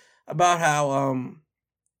maybe, about how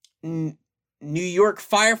New York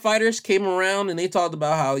firefighters came around and they talked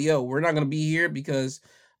about how, we're not going to be here because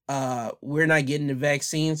we're not getting the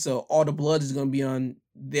vaccine, so all the blood is going to be on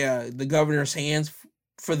the governor's hands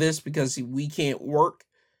for this because we can't work.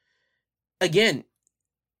 Again,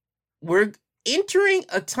 we're entering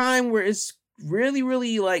a time where it's really,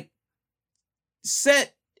 really like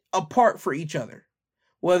set apart for each other.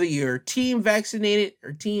 Whether you're team vaccinated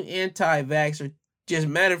or team anti-vax, or just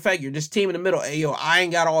matter of fact, you're just team in the middle. Hey, yo, I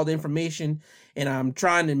ain't got all the information and I'm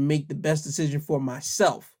trying to make the best decision for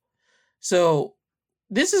myself. So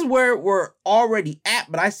this is where we're already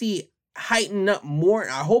at, but I see it heighten up more.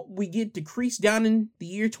 I hope we get decreased down in the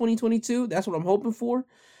year 2022. That's what I'm hoping for.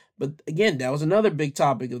 But again, that was another big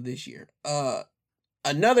topic of this year.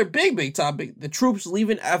 Another big topic, the troops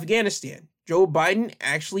leaving Afghanistan. Joe Biden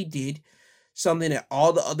actually did something that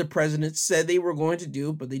all the other presidents said they were going to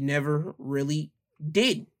do, but they never really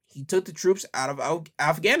did. He took the troops out of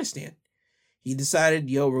Afghanistan. He decided,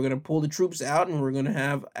 yo, we're going to pull the troops out and we're going to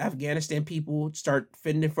have Afghanistan people start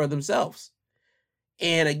fending for themselves.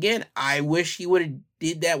 And again, I wish he would have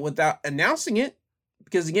did that without announcing it,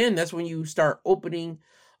 because again, that's when you start opening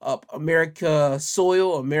up America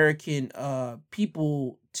soil, American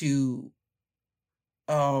people to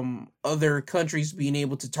other countries being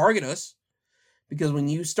able to target us. Because when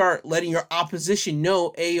you start letting your opposition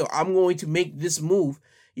know, hey, yo, I'm going to make this move,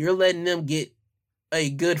 you're letting them get a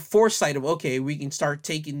good foresight of, okay, we can start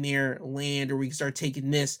taking their land, or we can start taking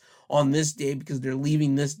this on this day because they're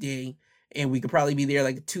leaving this day. And we could probably be there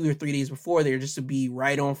like 2 or 3 days before there, just to be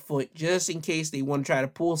right on foot, just in case they want to try to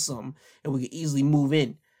pull something, and we could easily move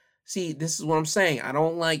in. See, this is what I'm saying. I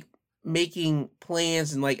don't like making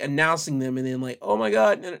plans and like announcing them and then like, oh my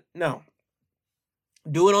God, no.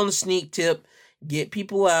 Do it on the sneak tip. Get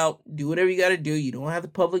people out. Do whatever you got to do. You don't have the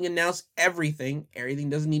public announce everything. Everything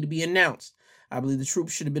doesn't need to be announced. I believe the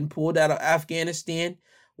troops should have been pulled out of Afghanistan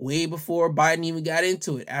way before Biden even got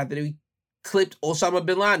into it. After they clipped Osama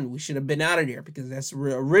bin Laden, we should have been out of there, because that's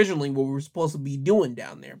originally what we were supposed to be doing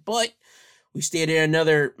down there. But we stayed there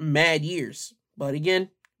another mad years. But again,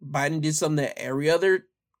 Biden did something that every other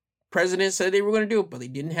president said they were going to do, but they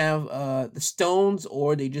didn't have the stones,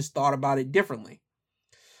 or they just thought about it differently.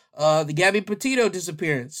 The Gabby Petito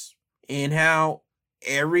disappearance, and how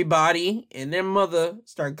everybody and their mother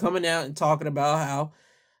started coming out and talking about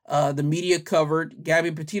how the media covered Gabby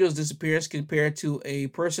Petito's disappearance compared to a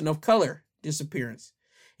person of color disappearance.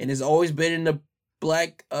 And has always been in the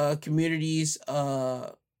black community's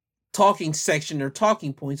talking section or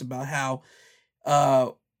talking points about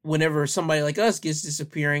how whenever somebody like us gets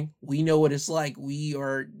disappearing, we know what it's like. We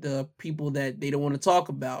are the people that they don't want to talk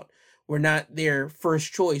about. We're not their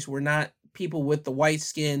first choice. We're not people with the white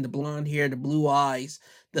skin, the blonde hair, the blue eyes,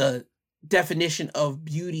 the definition of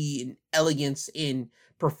beauty and elegance and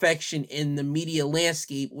perfection in the media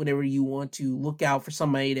landscape whenever you want to look out for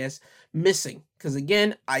somebody that's missing. Because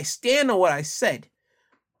again, I stand on what I said.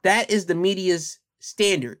 That is the media's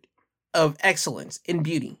standard of excellence in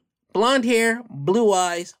beauty. Blonde hair, blue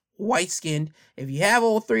eyes, white skin. If you have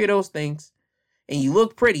all three of those things and you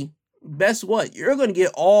look pretty, guess what? You're going to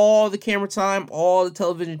get all the camera time, all the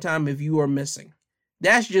television time if you are missing.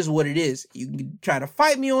 That's just what it is. You can try to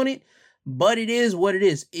fight me on it, but it is what it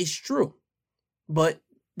is. It's true. But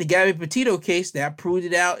the Gabby Petito case, that proved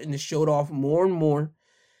it out, and it showed off more and more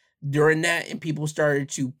during that, and people started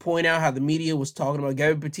to point out how the media was talking about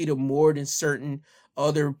Gabby Petito more than certain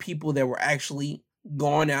other people that were actually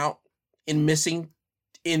gone out and missing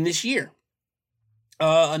in this year.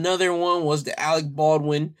 Another one was the Alec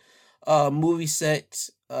Baldwin movie set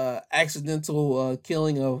accidental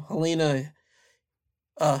killing of Helena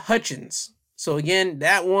Hutchins. So again,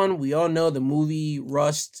 that one, we all know the movie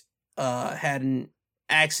Rust had an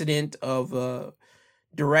accident of a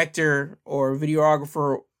director or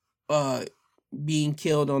videographer being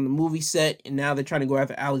killed on the movie set, and now they're trying to go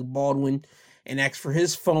after Alec Baldwin and ask for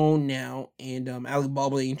his phone now. And Alec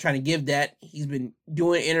Baldwin ain't trying to give that. He's been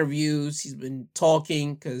doing interviews. He's been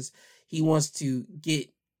talking because he wants to get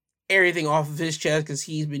everything off of his chest, because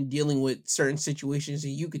he's been dealing with certain situations,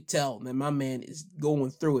 and you could tell that my man is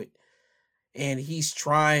going through it. And he's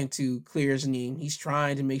trying to clear his name. He's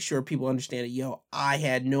trying to make sure people understand that, yo, I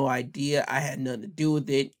had no idea. I had nothing to do with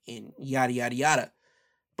it, and yada, yada, yada.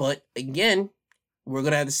 But again, we're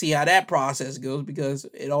going to have to see how that process goes, because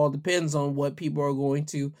it all depends on what people are going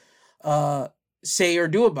to say or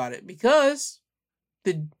do about it. Because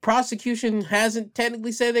the prosecution hasn't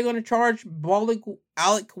technically said they're going to charge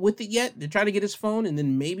Alec with it yet. They're trying to get his phone, and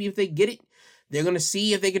then maybe if they get it, they're going to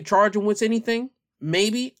see if they can charge him with anything.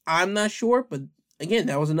 Maybe. I'm not sure. But again,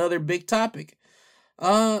 that was another big topic.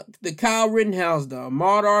 The Kyle Rittenhouse, the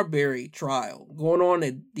Ahmaud Arbery trial going on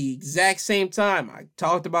at the exact same time. I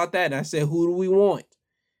talked about that, and I said, who do we want?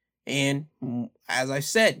 And as I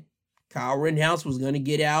said, Kyle Rittenhouse was going to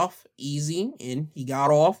get off easy, and he got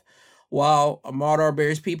off. While Ahmaud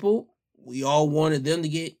Arbery's people, we all wanted them to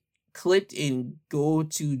get clipped and go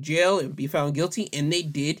to jail and be found guilty, and they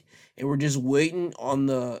did. And we're just waiting on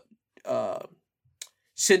the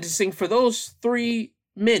sentencing for those 3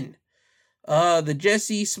 men. The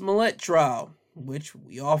Jussie Smollett trial, which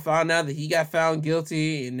we all found out that he got found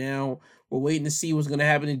guilty, and now we're waiting to see what's going to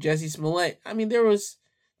happen to Jussie Smollett. I mean, those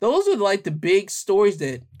are like the big stories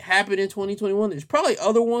that happened in 2021. There's probably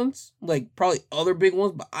other ones, like probably other big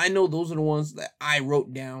ones, but I know those are the ones that I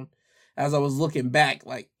wrote down as I was looking back,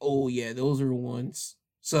 like, oh yeah, those are the ones.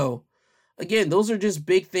 So again, those are just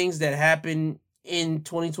big things that happened in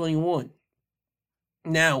 2021.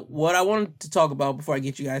 Now, what I wanted to talk about before I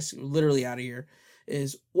get you guys literally out of here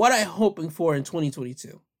is what I'm hoping for in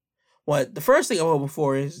 2022. The first thing I'm hoping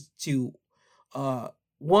for is to,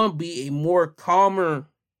 one, be a more calmer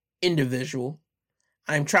individual.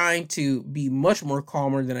 I'm trying to be much more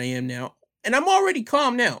calmer than I am now. And I'm already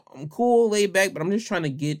calm now. I'm cool, laid back, but I'm just trying to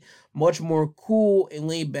get much more cool and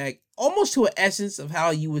laid back, almost to an essence of how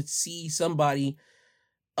you would see somebody,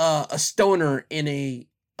 a stoner in a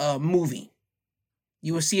movie.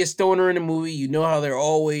 You will see a stoner in a movie. You know how they're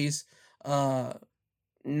always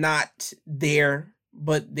not there,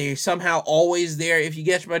 but they're somehow always there, if you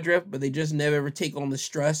catch my drift, but they just never ever take on the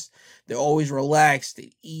stress. They're always relaxed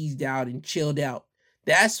and eased out and chilled out.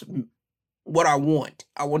 That's what I want.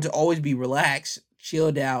 I want to always be relaxed,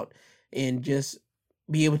 chilled out, and just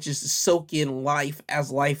be able just to soak in life as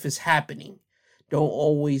life is happening. Don't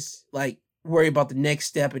always like worry about the next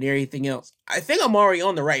step and everything else. I think I'm already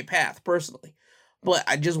on the right path personally, but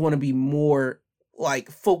I just want to be more like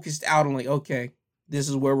focused out on like, okay, this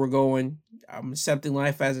is where we're going. I'm accepting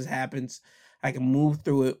life as it happens. I can move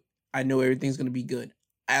through it. I know everything's going to be good.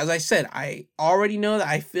 As I said, I already know that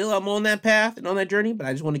I feel I'm on that path and on that journey, but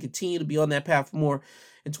I just want to continue to be on that path more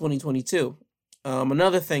in 2022.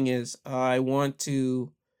 Another thing is I want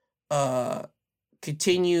to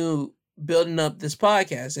continue building up this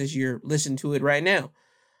podcast as you're listening to it right now.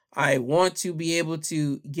 I want to be able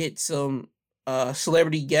to get some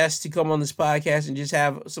celebrity guests to come on this podcast and just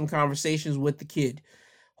have some conversations with the kid.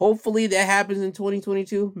 Hopefully that happens in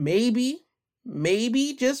 2022. Maybe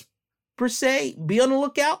just per se, be on the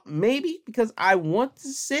lookout. Maybe, because I want to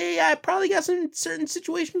say I probably got some certain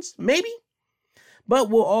situations. Maybe. But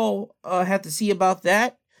we'll all have to see about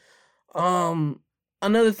that.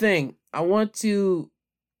 Another thing, I want to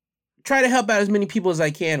try to help out as many people as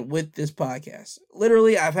I can with this podcast.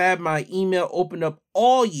 Literally, I've had my email opened up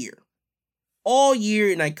all year,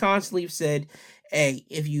 and I constantly said, hey,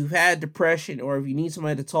 if you've had depression or if you need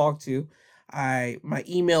somebody to talk to, my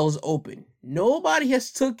email is open. Nobody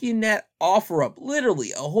has taken that offer up.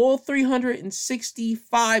 Literally, a whole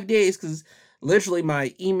 365 days, because literally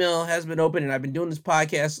my email has been open, and I've been doing this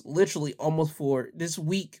podcast literally almost for this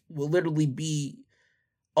week will literally be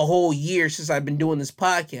a whole year since I've been doing this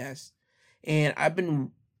podcast. And I've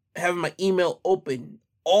been having my email open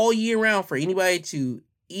all year round for anybody to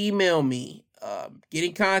email me, get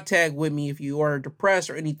in contact with me if you are depressed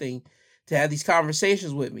or anything, to have these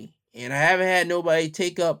conversations with me. And I haven't had nobody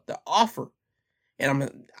take up the offer. And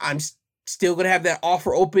I'm still going to have that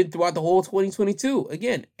offer open throughout the whole 2022.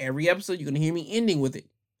 Again, every episode you're going to hear me ending with it.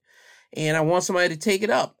 And I want somebody to take it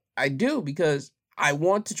up. I do, because I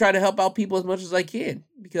want to try to help out people as much as I can.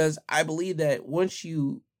 Because I believe that once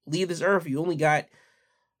you leave this earth, you only got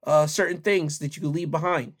certain things that you can leave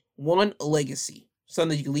behind. One, a legacy.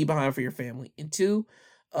 Something that you can leave behind for your family. And two,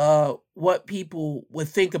 what people would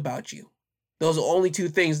think about you. Those are only two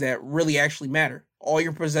things that really actually matter. All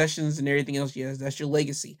your possessions and everything else, yes, that's your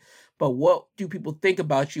legacy. But what do people think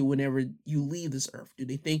about you whenever you leave this earth? Do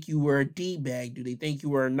they think you were a D-bag? Do they think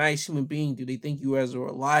you were a nice human being? Do they think you were as a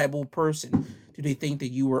reliable person? Do they think that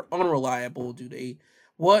you were unreliable?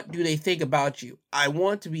 What do they think about you? I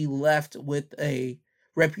want to be left with a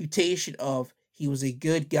reputation of he was a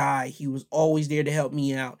good guy. He was always there to help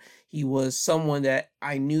me out. He was someone that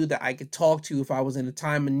I knew that I could talk to if I was in a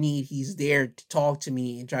time of need. He's there to talk to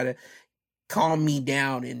me and try to calm me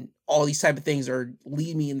down and all these type of things, or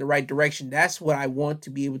lead me in the right direction. That's what I want to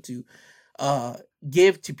be able to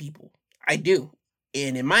give to people. I do.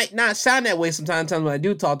 And it might not sound that way sometimes when I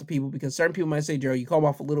do talk to people, because certain people might say, Gerald, you come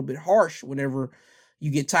off a little bit harsh whenever you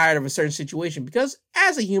get tired of a certain situation. Because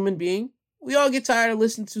as a human being, we all get tired of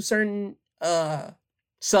listening to certain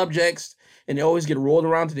subjects, and they always get rolled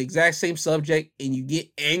around to the exact same subject, and you get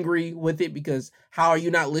angry with it because how are you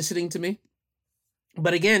not listening to me?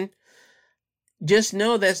 But again, just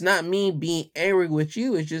know that's not me being angry with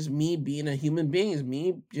you. It's just me being a human being. It's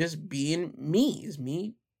me just being me. It's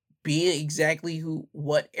me being exactly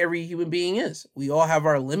what every human being is. We all have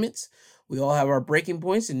our limits. We all have our breaking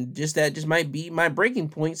points, and that just might be my breaking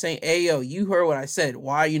point saying, hey, yo, you heard what I said.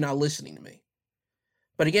 Why are you not listening to me?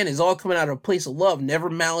 But again, it's all coming out of a place of love, never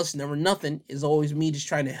malice, never nothing. It's always me just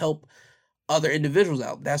trying to help other individuals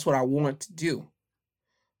out. That's what I want to do.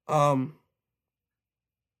 I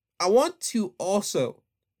want to also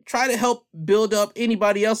try to help build up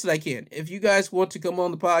anybody else that I can. If you guys want to come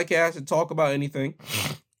on the podcast and talk about anything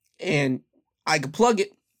and I can plug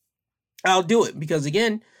it, I'll do it. Because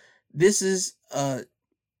again, this is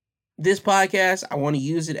this podcast, I want to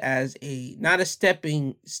use it as not a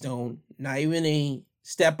stepping stone, not even a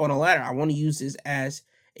step on a ladder. I want to use this as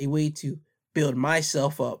a way to build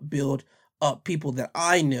myself up, build up people that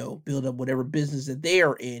I know, build up whatever business that they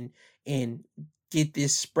are in, and get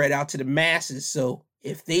this spread out to the masses. So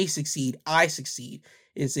if they succeed, I succeed.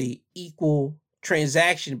 It's a equal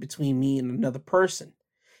transaction between me and another person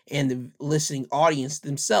and the listening audience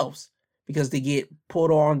themselves, because they get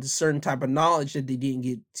pulled on to certain type of knowledge that they didn't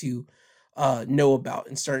get to know about,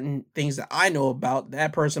 and certain things that I know about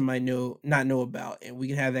that person might not know about, and we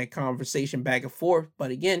can have that conversation back and forth.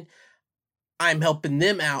 But again, I'm helping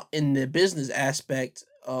them out in the business aspect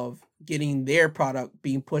of getting their product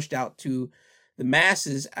being pushed out to the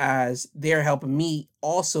masses, as they're helping me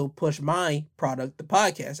also push my product, the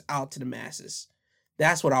podcast, out to the masses.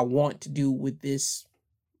 That's what I want to do with this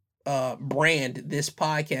brand, this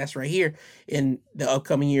podcast right here, in the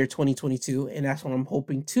upcoming year 2022, and that's what I'm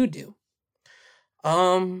hoping to do.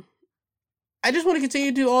 I just want to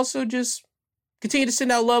continue to also just continue to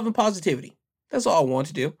send out love and positivity. That's all I want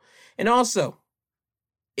to do. And also,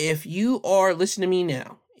 if you are listening to me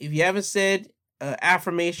now, if you haven't said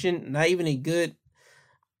affirmation, not even a good,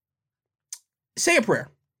 say a prayer.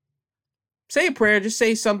 Say a prayer. Just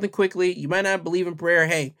say something quickly. You might not believe in prayer.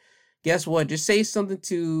 Hey, guess what? Just say something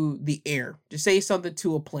to the air. Just say something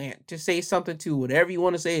to a plant. Just say something to whatever you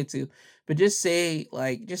want to say it to. But just say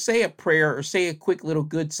a prayer, or say a quick little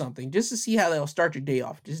good something, just to see how that'll start your day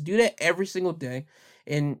off. Just do that every single day,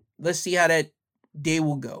 and let's see how that day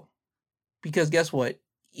will go. Because guess what?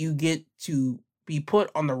 You get to be put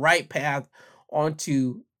on the right path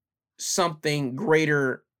onto something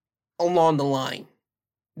greater along the line.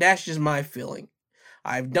 That's just my feeling.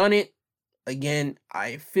 I've done it. Again,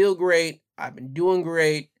 I feel great. I've been doing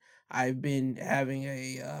great. I've been having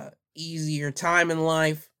a easier time in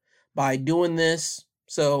life by doing this.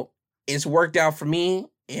 So it's worked out for me,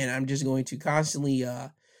 and I'm just going to constantly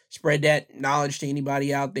spread that knowledge to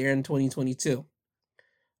anybody out there in 2022.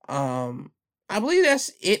 I believe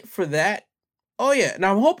that's it for that. Oh yeah, and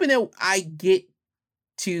I'm hoping that I get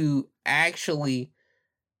to actually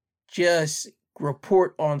just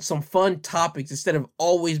report on some fun topics instead of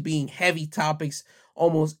always being heavy topics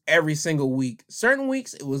almost every single week. Certain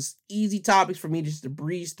weeks it was easy topics for me just to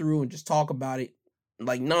breeze through and just talk about it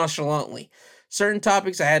like nonchalantly. Certain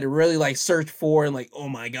topics I had to really search for and oh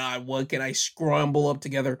my god, what can I scramble up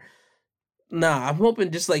together? Nah, I'm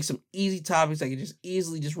hoping just some easy topics I can just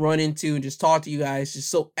easily just run into and just talk to you guys just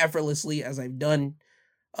so effortlessly as I've done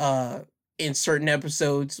in certain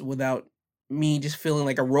episodes, without me just feeling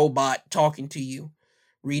like a robot talking to you,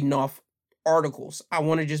 reading off articles. I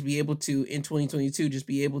want to just be able to, in 2022, just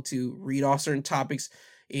be able to read off certain topics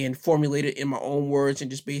and formulate it in my own words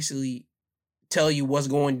and just basically tell you what's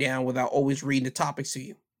going down without always reading the topics to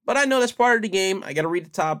you. But I know that's part of the game. I got to read the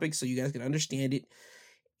topics so you guys can understand it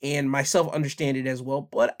and myself understand it as well.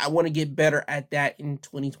 But I want to get better at that in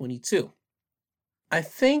 2022. I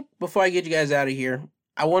think before I get you guys out of here,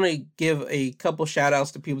 I want to give a couple shout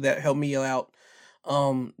outs to people that helped me out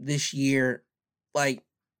this year, like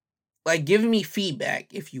giving me feedback,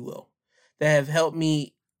 if you will, that have helped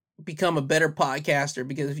me become a better podcaster.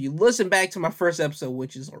 Because if you listen back to my first episode,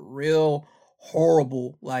 which is a real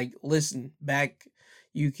horrible, listen back,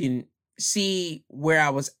 you can see where I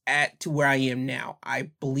was at to where I am now.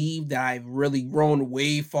 I believe that I've really grown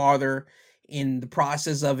way farther in the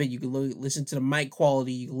process of it. You can listen to the mic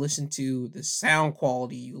quality, you can listen to the sound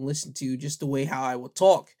quality, you can listen to just the way how I would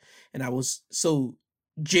talk. And I was so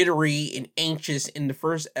jittery and anxious in the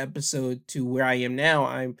first episode to where I am now.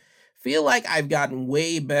 I feel like I've gotten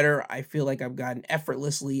way better. I feel like I've gotten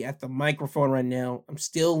effortlessly at the microphone right now. I'm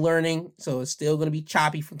still learning, so it's still going to be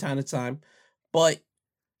choppy from time to time, but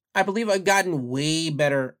I believe I've gotten way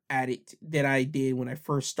better at it than I did when I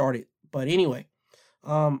first started. But anyway,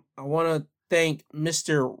 I want to thank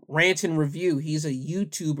Mr. Rant and Review. He's a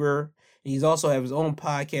YouTuber, and he's also have his own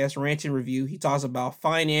podcast, Rant and Review. He talks about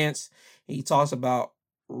finance, and he talks about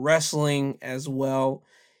wrestling as well.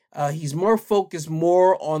 He's more focused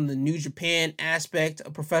on the New Japan aspect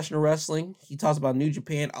of professional wrestling. He talks about New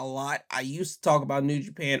Japan a lot. I used to talk about New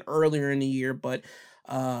Japan earlier in the year, but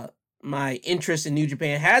my interest in New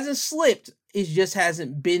Japan hasn't slipped. It just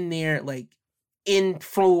hasn't been there like in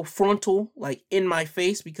full frontal, like in my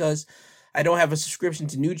face, because I don't have a subscription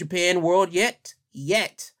to New Japan World yet.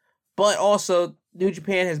 But also New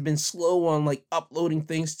Japan has been slow on like uploading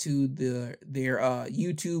things to their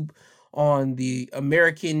YouTube on the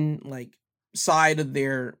American like side of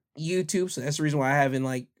their YouTube. So that's the reason why I haven't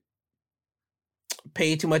like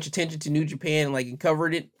paid too much attention to New Japan and like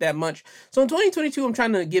covered it that much. So in 2022, I'm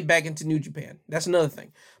trying to get back into New Japan. That's another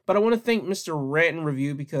thing. But I want to thank Mr. Rant and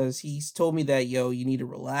Review, because he's told me that, yo, you need to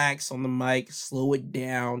relax on the mic, slow it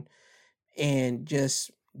down, and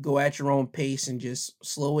just go at your own pace and just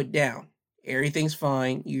slow it down. Everything's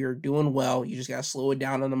fine. You're doing well. You just got to slow it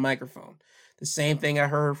down on the microphone. The same thing I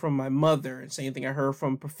heard from my mother, and same thing I heard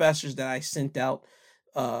from professors that I sent out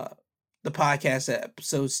the podcast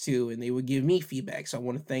episodes to, and they would give me feedback. So I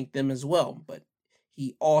want to thank them as well. But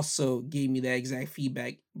he also gave me that exact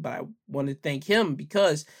feedback. But I want to thank him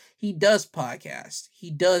because he does podcast,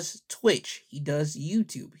 he does Twitch, he does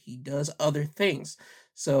YouTube, he does other things.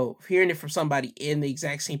 So hearing it from somebody in the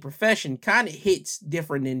exact same profession kind of hits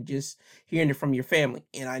different than just hearing it from your family.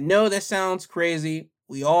 And I know that sounds crazy.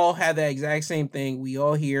 We all have that exact same thing. We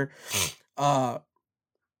all hear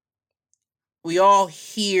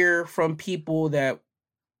from people that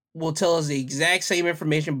will tell us the exact same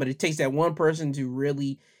information, but it takes that one person to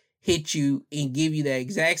really hit you and give you that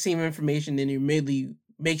exact same information, and it really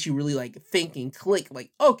makes you really like think and click,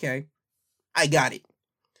 like, okay, I got it.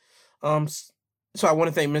 So I want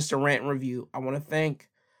to thank Mr. Rant and Review. I want to thank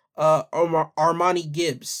Armani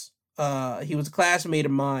Gibbs. He was a classmate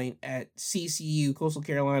of mine at CCU, Coastal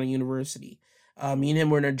Carolina University. Me and him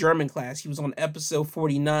were in a German class. He was on episode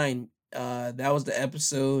 49. That was the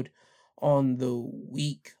episode on the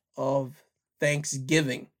week of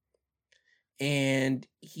Thanksgiving. And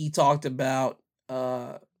he talked about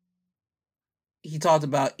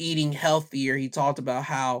eating healthier. He talked about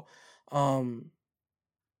how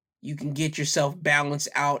you can get yourself balanced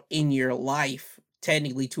out in your life,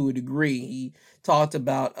 technically, to a degree. He talked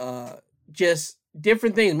about just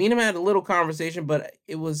different things. Me and him had a little conversation, but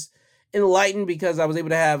it was enlightened because I was able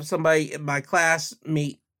to have somebody in my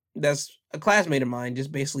classmate that's a classmate of mine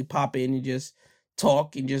just basically pop in and just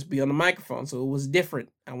talk and just be on the microphone. So it was different.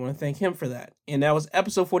 I want to thank him for that. And that was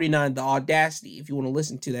episode 49, The Audacity, if you want to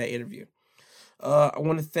listen to that interview. I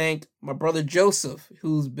want to thank my brother Joseph,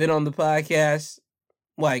 who's been on the podcast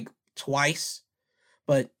like twice,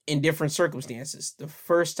 but in different circumstances. The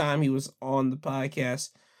first time he was on the podcast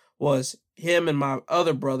was him and my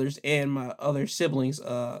other brothers and my other siblings,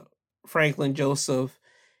 Franklin, Joseph,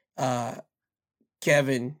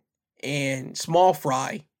 Kevin, and Small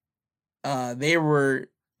Fry. They were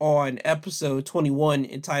on episode 21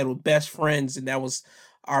 entitled Best Friends, and that was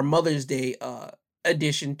our Mother's Day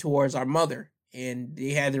edition towards our mother. And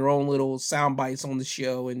they had their own little sound bites on the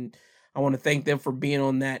show, and I want to thank them for being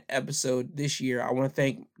on that episode this year. I want to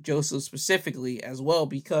thank Joseph specifically as well,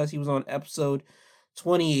 because he was on episode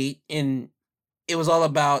 28, and it was all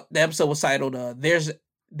about, the episode was titled There's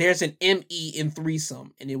an ME in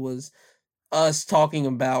Threesome, and it was us talking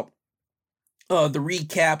about the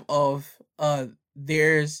recap of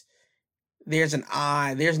there's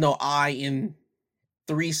no I in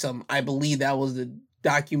Threesome. I believe that was the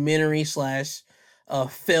documentary /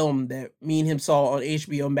 film that me and him saw on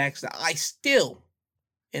HBO Max that I still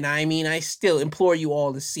implore you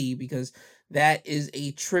all to see, because that is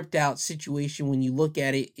a tripped out situation. When you look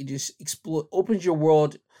at it, it just opens your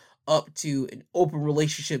world up to an open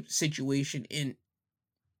relationship situation, and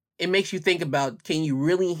it makes you think about, can you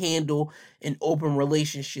really handle an open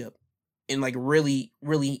relationship, and like really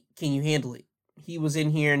can you handle it? He was in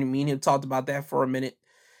here and me and him talked about that for a minute,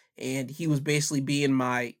 and he was basically being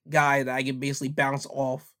my guy that I could basically bounce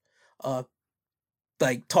off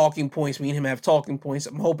like talking points. Me and him have talking points.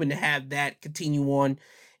 I'm hoping to have that continue on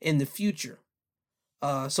in the future.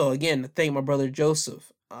 So again, thank my brother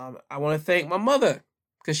Joseph. I want to thank my mother,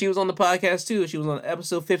 because she was on the podcast too. She was on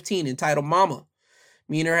episode 15 entitled Mama.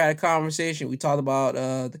 Me and her had a conversation. We talked about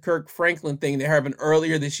the Kirk Franklin thing that happened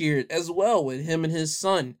earlier this year as well with him and his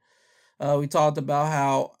son. We talked about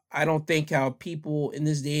how I don't think how people in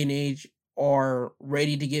this day and age are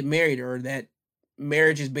ready to get married, or that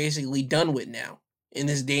marriage is basically done with now. In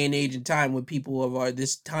this day and age and time, when people of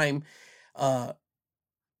this time,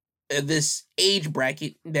 this age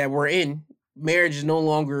bracket that we're in, marriage is no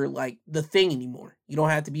longer like the thing anymore. You don't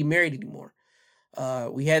have to be married anymore.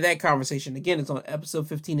 We had that conversation. Again, it's on episode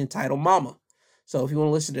 15 entitled Mama. So if you want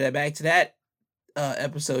to listen to that, back to that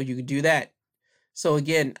episode, you can do that. So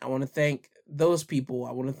again, I want to thank those people.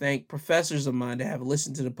 I want to thank professors of mine that have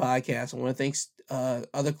listened to the podcast. I want to thank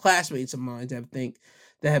other classmates of mine that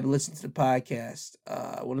have listened to the podcast.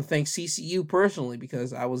 I want to thank CCU personally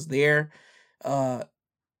because I was there,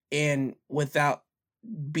 and without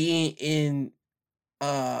being in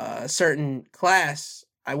a certain class,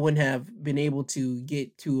 I wouldn't have been able to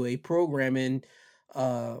get to a program and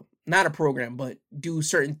not a program, but do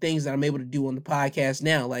certain things that I'm able to do on the podcast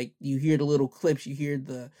now. Like you hear the little clips, you hear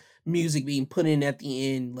the music being put in at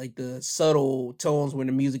the end, like the subtle tones when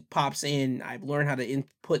the music pops in. I've learned how to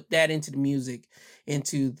put that into the music,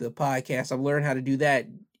 into the podcast. I've learned how to do that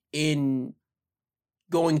in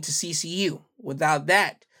going to CCU. Without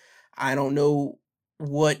that, I don't know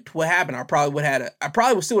what happened. I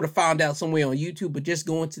probably still would have found out some way on YouTube, but just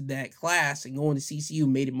going to that class and going to CCU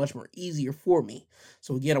made it much more easier for me.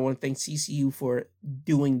 So again, I want to thank CCU for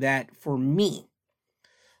doing that for me.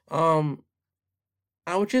 I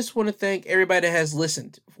would just want to thank everybody that has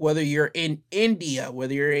listened, whether you're in India,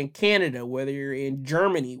 whether you're in Canada, whether you're in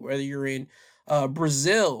Germany, whether you're in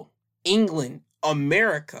Brazil, England,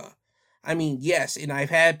 America. I mean, yes, and I've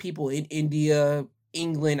had people in India,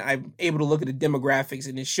 England. I'm able to look at the demographics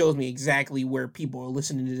and it shows me exactly where people are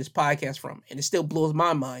listening to this podcast from. And it still blows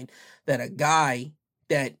my mind that a guy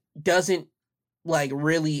that doesn't like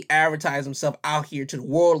really advertise himself out here to the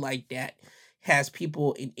world like that has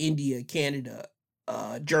people in India, Canada,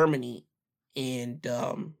 Germany, and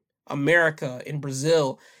America, and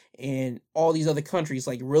Brazil, and all these other countries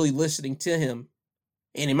like really listening to him.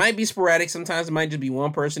 And it might be sporadic. Sometimes it might just be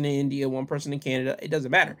one person in India, one person in Canada. It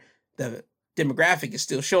doesn't matter. The demographic is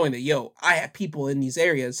still showing that, yo, I have people in these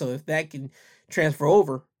areas. So if that can transfer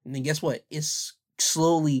over, and then guess what? It's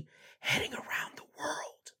slowly heading around the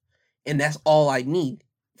world. And that's all I need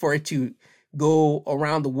for it to go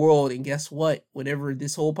around the world. And guess what? Whenever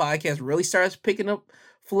this whole podcast really starts picking up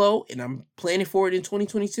flow, and I'm planning for it in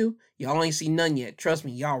 2022, y'all ain't seen none yet. Trust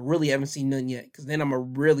me, y'all really haven't seen none yet, because then I'm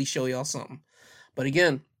going to really show y'all something. But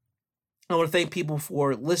again, I want to thank people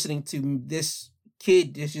for listening to this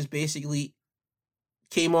kid that just basically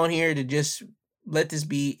came on here to just let this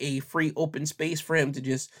be a free open space for him to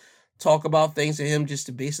just talk about things, to him just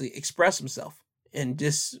to basically express himself. And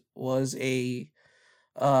this was not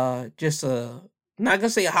gonna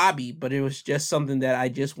say a hobby, but it was just something that I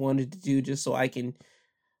just wanted to do just so I can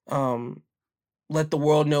let the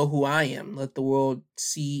world know who I am, let the world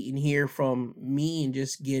see and hear from me, and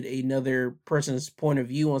just get another person's point of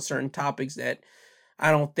view on certain topics that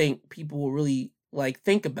I don't think people will really like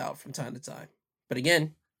think about from time to time. But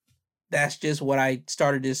again, that's just what I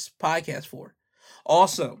started this podcast for.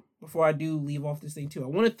 Also, before I do leave off this thing too, I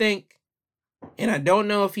want to thank, and I don't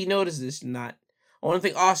know if he noticed this or not, I want to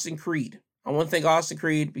thank Austin Creed. I want to thank Austin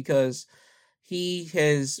Creed because he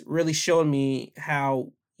has really shown me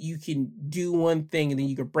how you can do one thing and then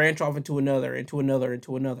you can branch off into another, into another,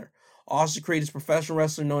 into another. Austin Creed is a professional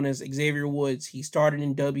wrestler known as Xavier Woods. He started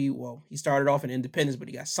he started off in independence, but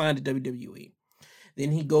he got signed to WWE.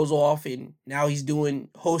 Then he goes off and now he's doing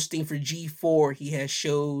hosting for G4. He has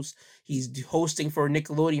shows. He's hosting for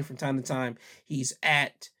Nickelodeon from time to time. He's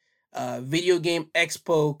at video game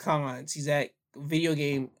expo cons. He's at video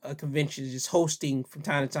game conventions, just hosting from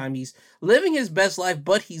time to time. He's living his best life,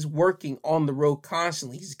 but he's working on the road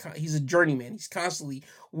constantly. He's a journeyman. He's constantly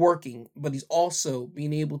working, but he's also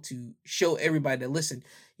being able to show everybody that, listen,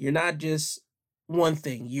 you're not just one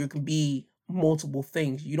thing. You can be multiple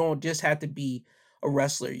things. You don't just have to be a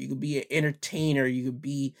wrestler. You could be an entertainer. You could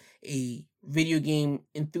be a video game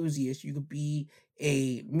enthusiast. You could be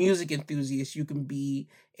a music enthusiast. You can be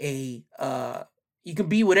you can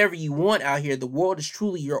be whatever you want out here. The world is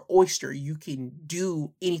truly your oyster. You can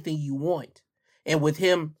do anything you want. And with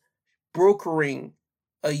him brokering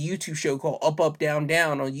a YouTube show called Up, Up, Down,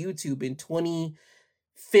 Down on YouTube in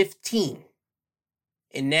 2015,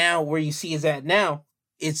 and now where you see is at now,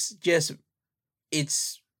 it's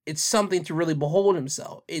something to really behold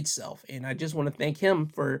itself. And I just want to thank him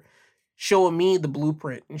for showing me the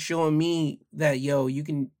blueprint and showing me that, yo, you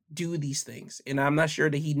can do these things. And I'm not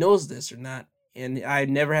sure that he knows this or not. And I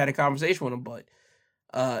never had a conversation with him, but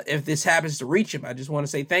if this happens to reach him, I just want to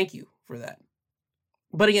say thank you for that.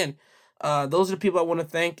 But again, those are the people I want to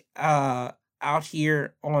thank out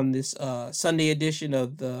here on this Sunday edition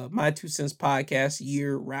of the My Two Cents Podcast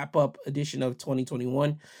year wrap-up edition of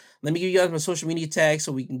 2021. Let me give you guys my social media tags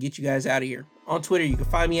so we can get you guys out of here. On Twitter, you can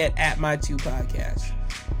find me at My2Podcast.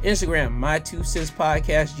 Instagram, My Two Cents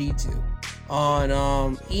Podcast G2.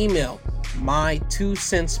 On email,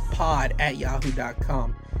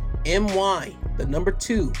 my2centspod@yahoo.com.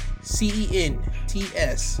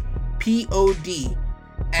 MY2CENTSPOD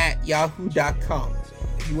 @yahoo.com.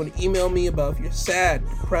 If you want to email me about if you're sad,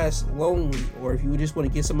 depressed, lonely, or if you just want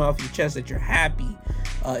to get something off your chest that you're happy,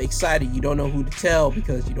 excited, you don't know who to tell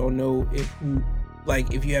because you don't know if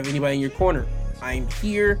you have anybody in your corner, I'm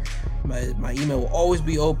here. My email will always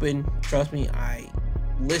be open. Trust me, I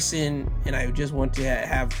listen, and I just want to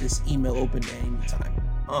have this email open at any time.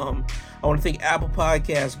 I want to thank Apple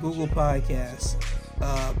Podcasts, Google Podcasts,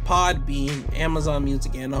 Podbean, Amazon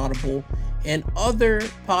Music, and Audible, and other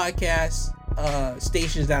podcast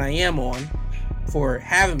stations that I am on for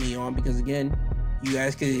having me on, because again, you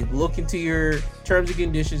guys could look into your terms and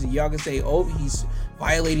conditions and y'all can say, oh, he's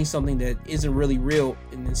violating something that isn't really real,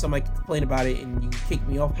 and then somebody can complain about it and you can kick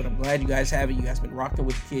me off. But I'm glad you guys have it. You guys been rocking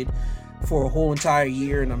with the kid for a whole entire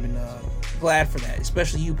year, and I've been glad for that,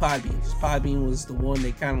 especially you, Podbean, because Podbean was the one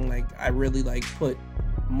that kind of like I really like put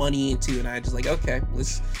money into, and I just like, okay,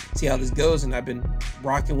 let's see how this goes, and I've been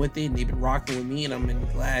rocking with it, and they've been rocking with me, and I'm been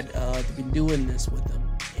glad to be doing this with them.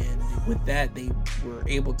 And with that, they were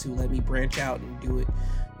able to let me branch out and do it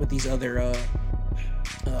with these other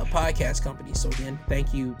podcast companies. So again,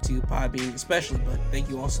 thank you to Podbean especially, but thank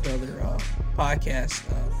you also to other podcast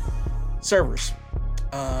servers.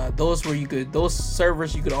 Those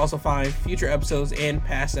servers you could also find future episodes and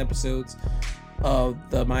past episodes of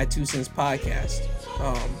the My Two Cents podcast.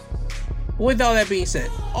 With all that being said,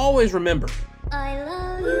 always remember, I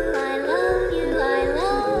love you, I love you, I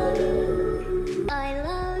love you. I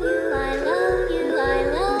love you, I love you, I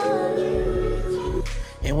love you.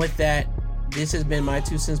 And with that, this has been My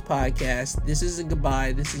Two Cents podcast. This isn't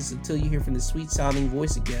goodbye. This is until you hear from the sweet sounding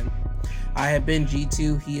voice again. I have been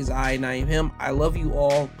G2. He is I, and I am him. I love you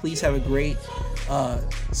all. Please have a great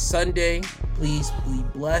Sunday. Please be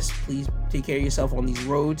blessed. Please take care of yourself on these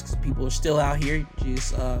roads because people are still out here.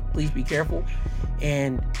 Just please be careful.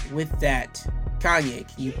 And with that, Kanye,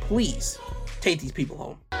 can you please take these people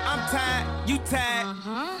home? I'm tired, you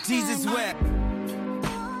tired, Jesus wept.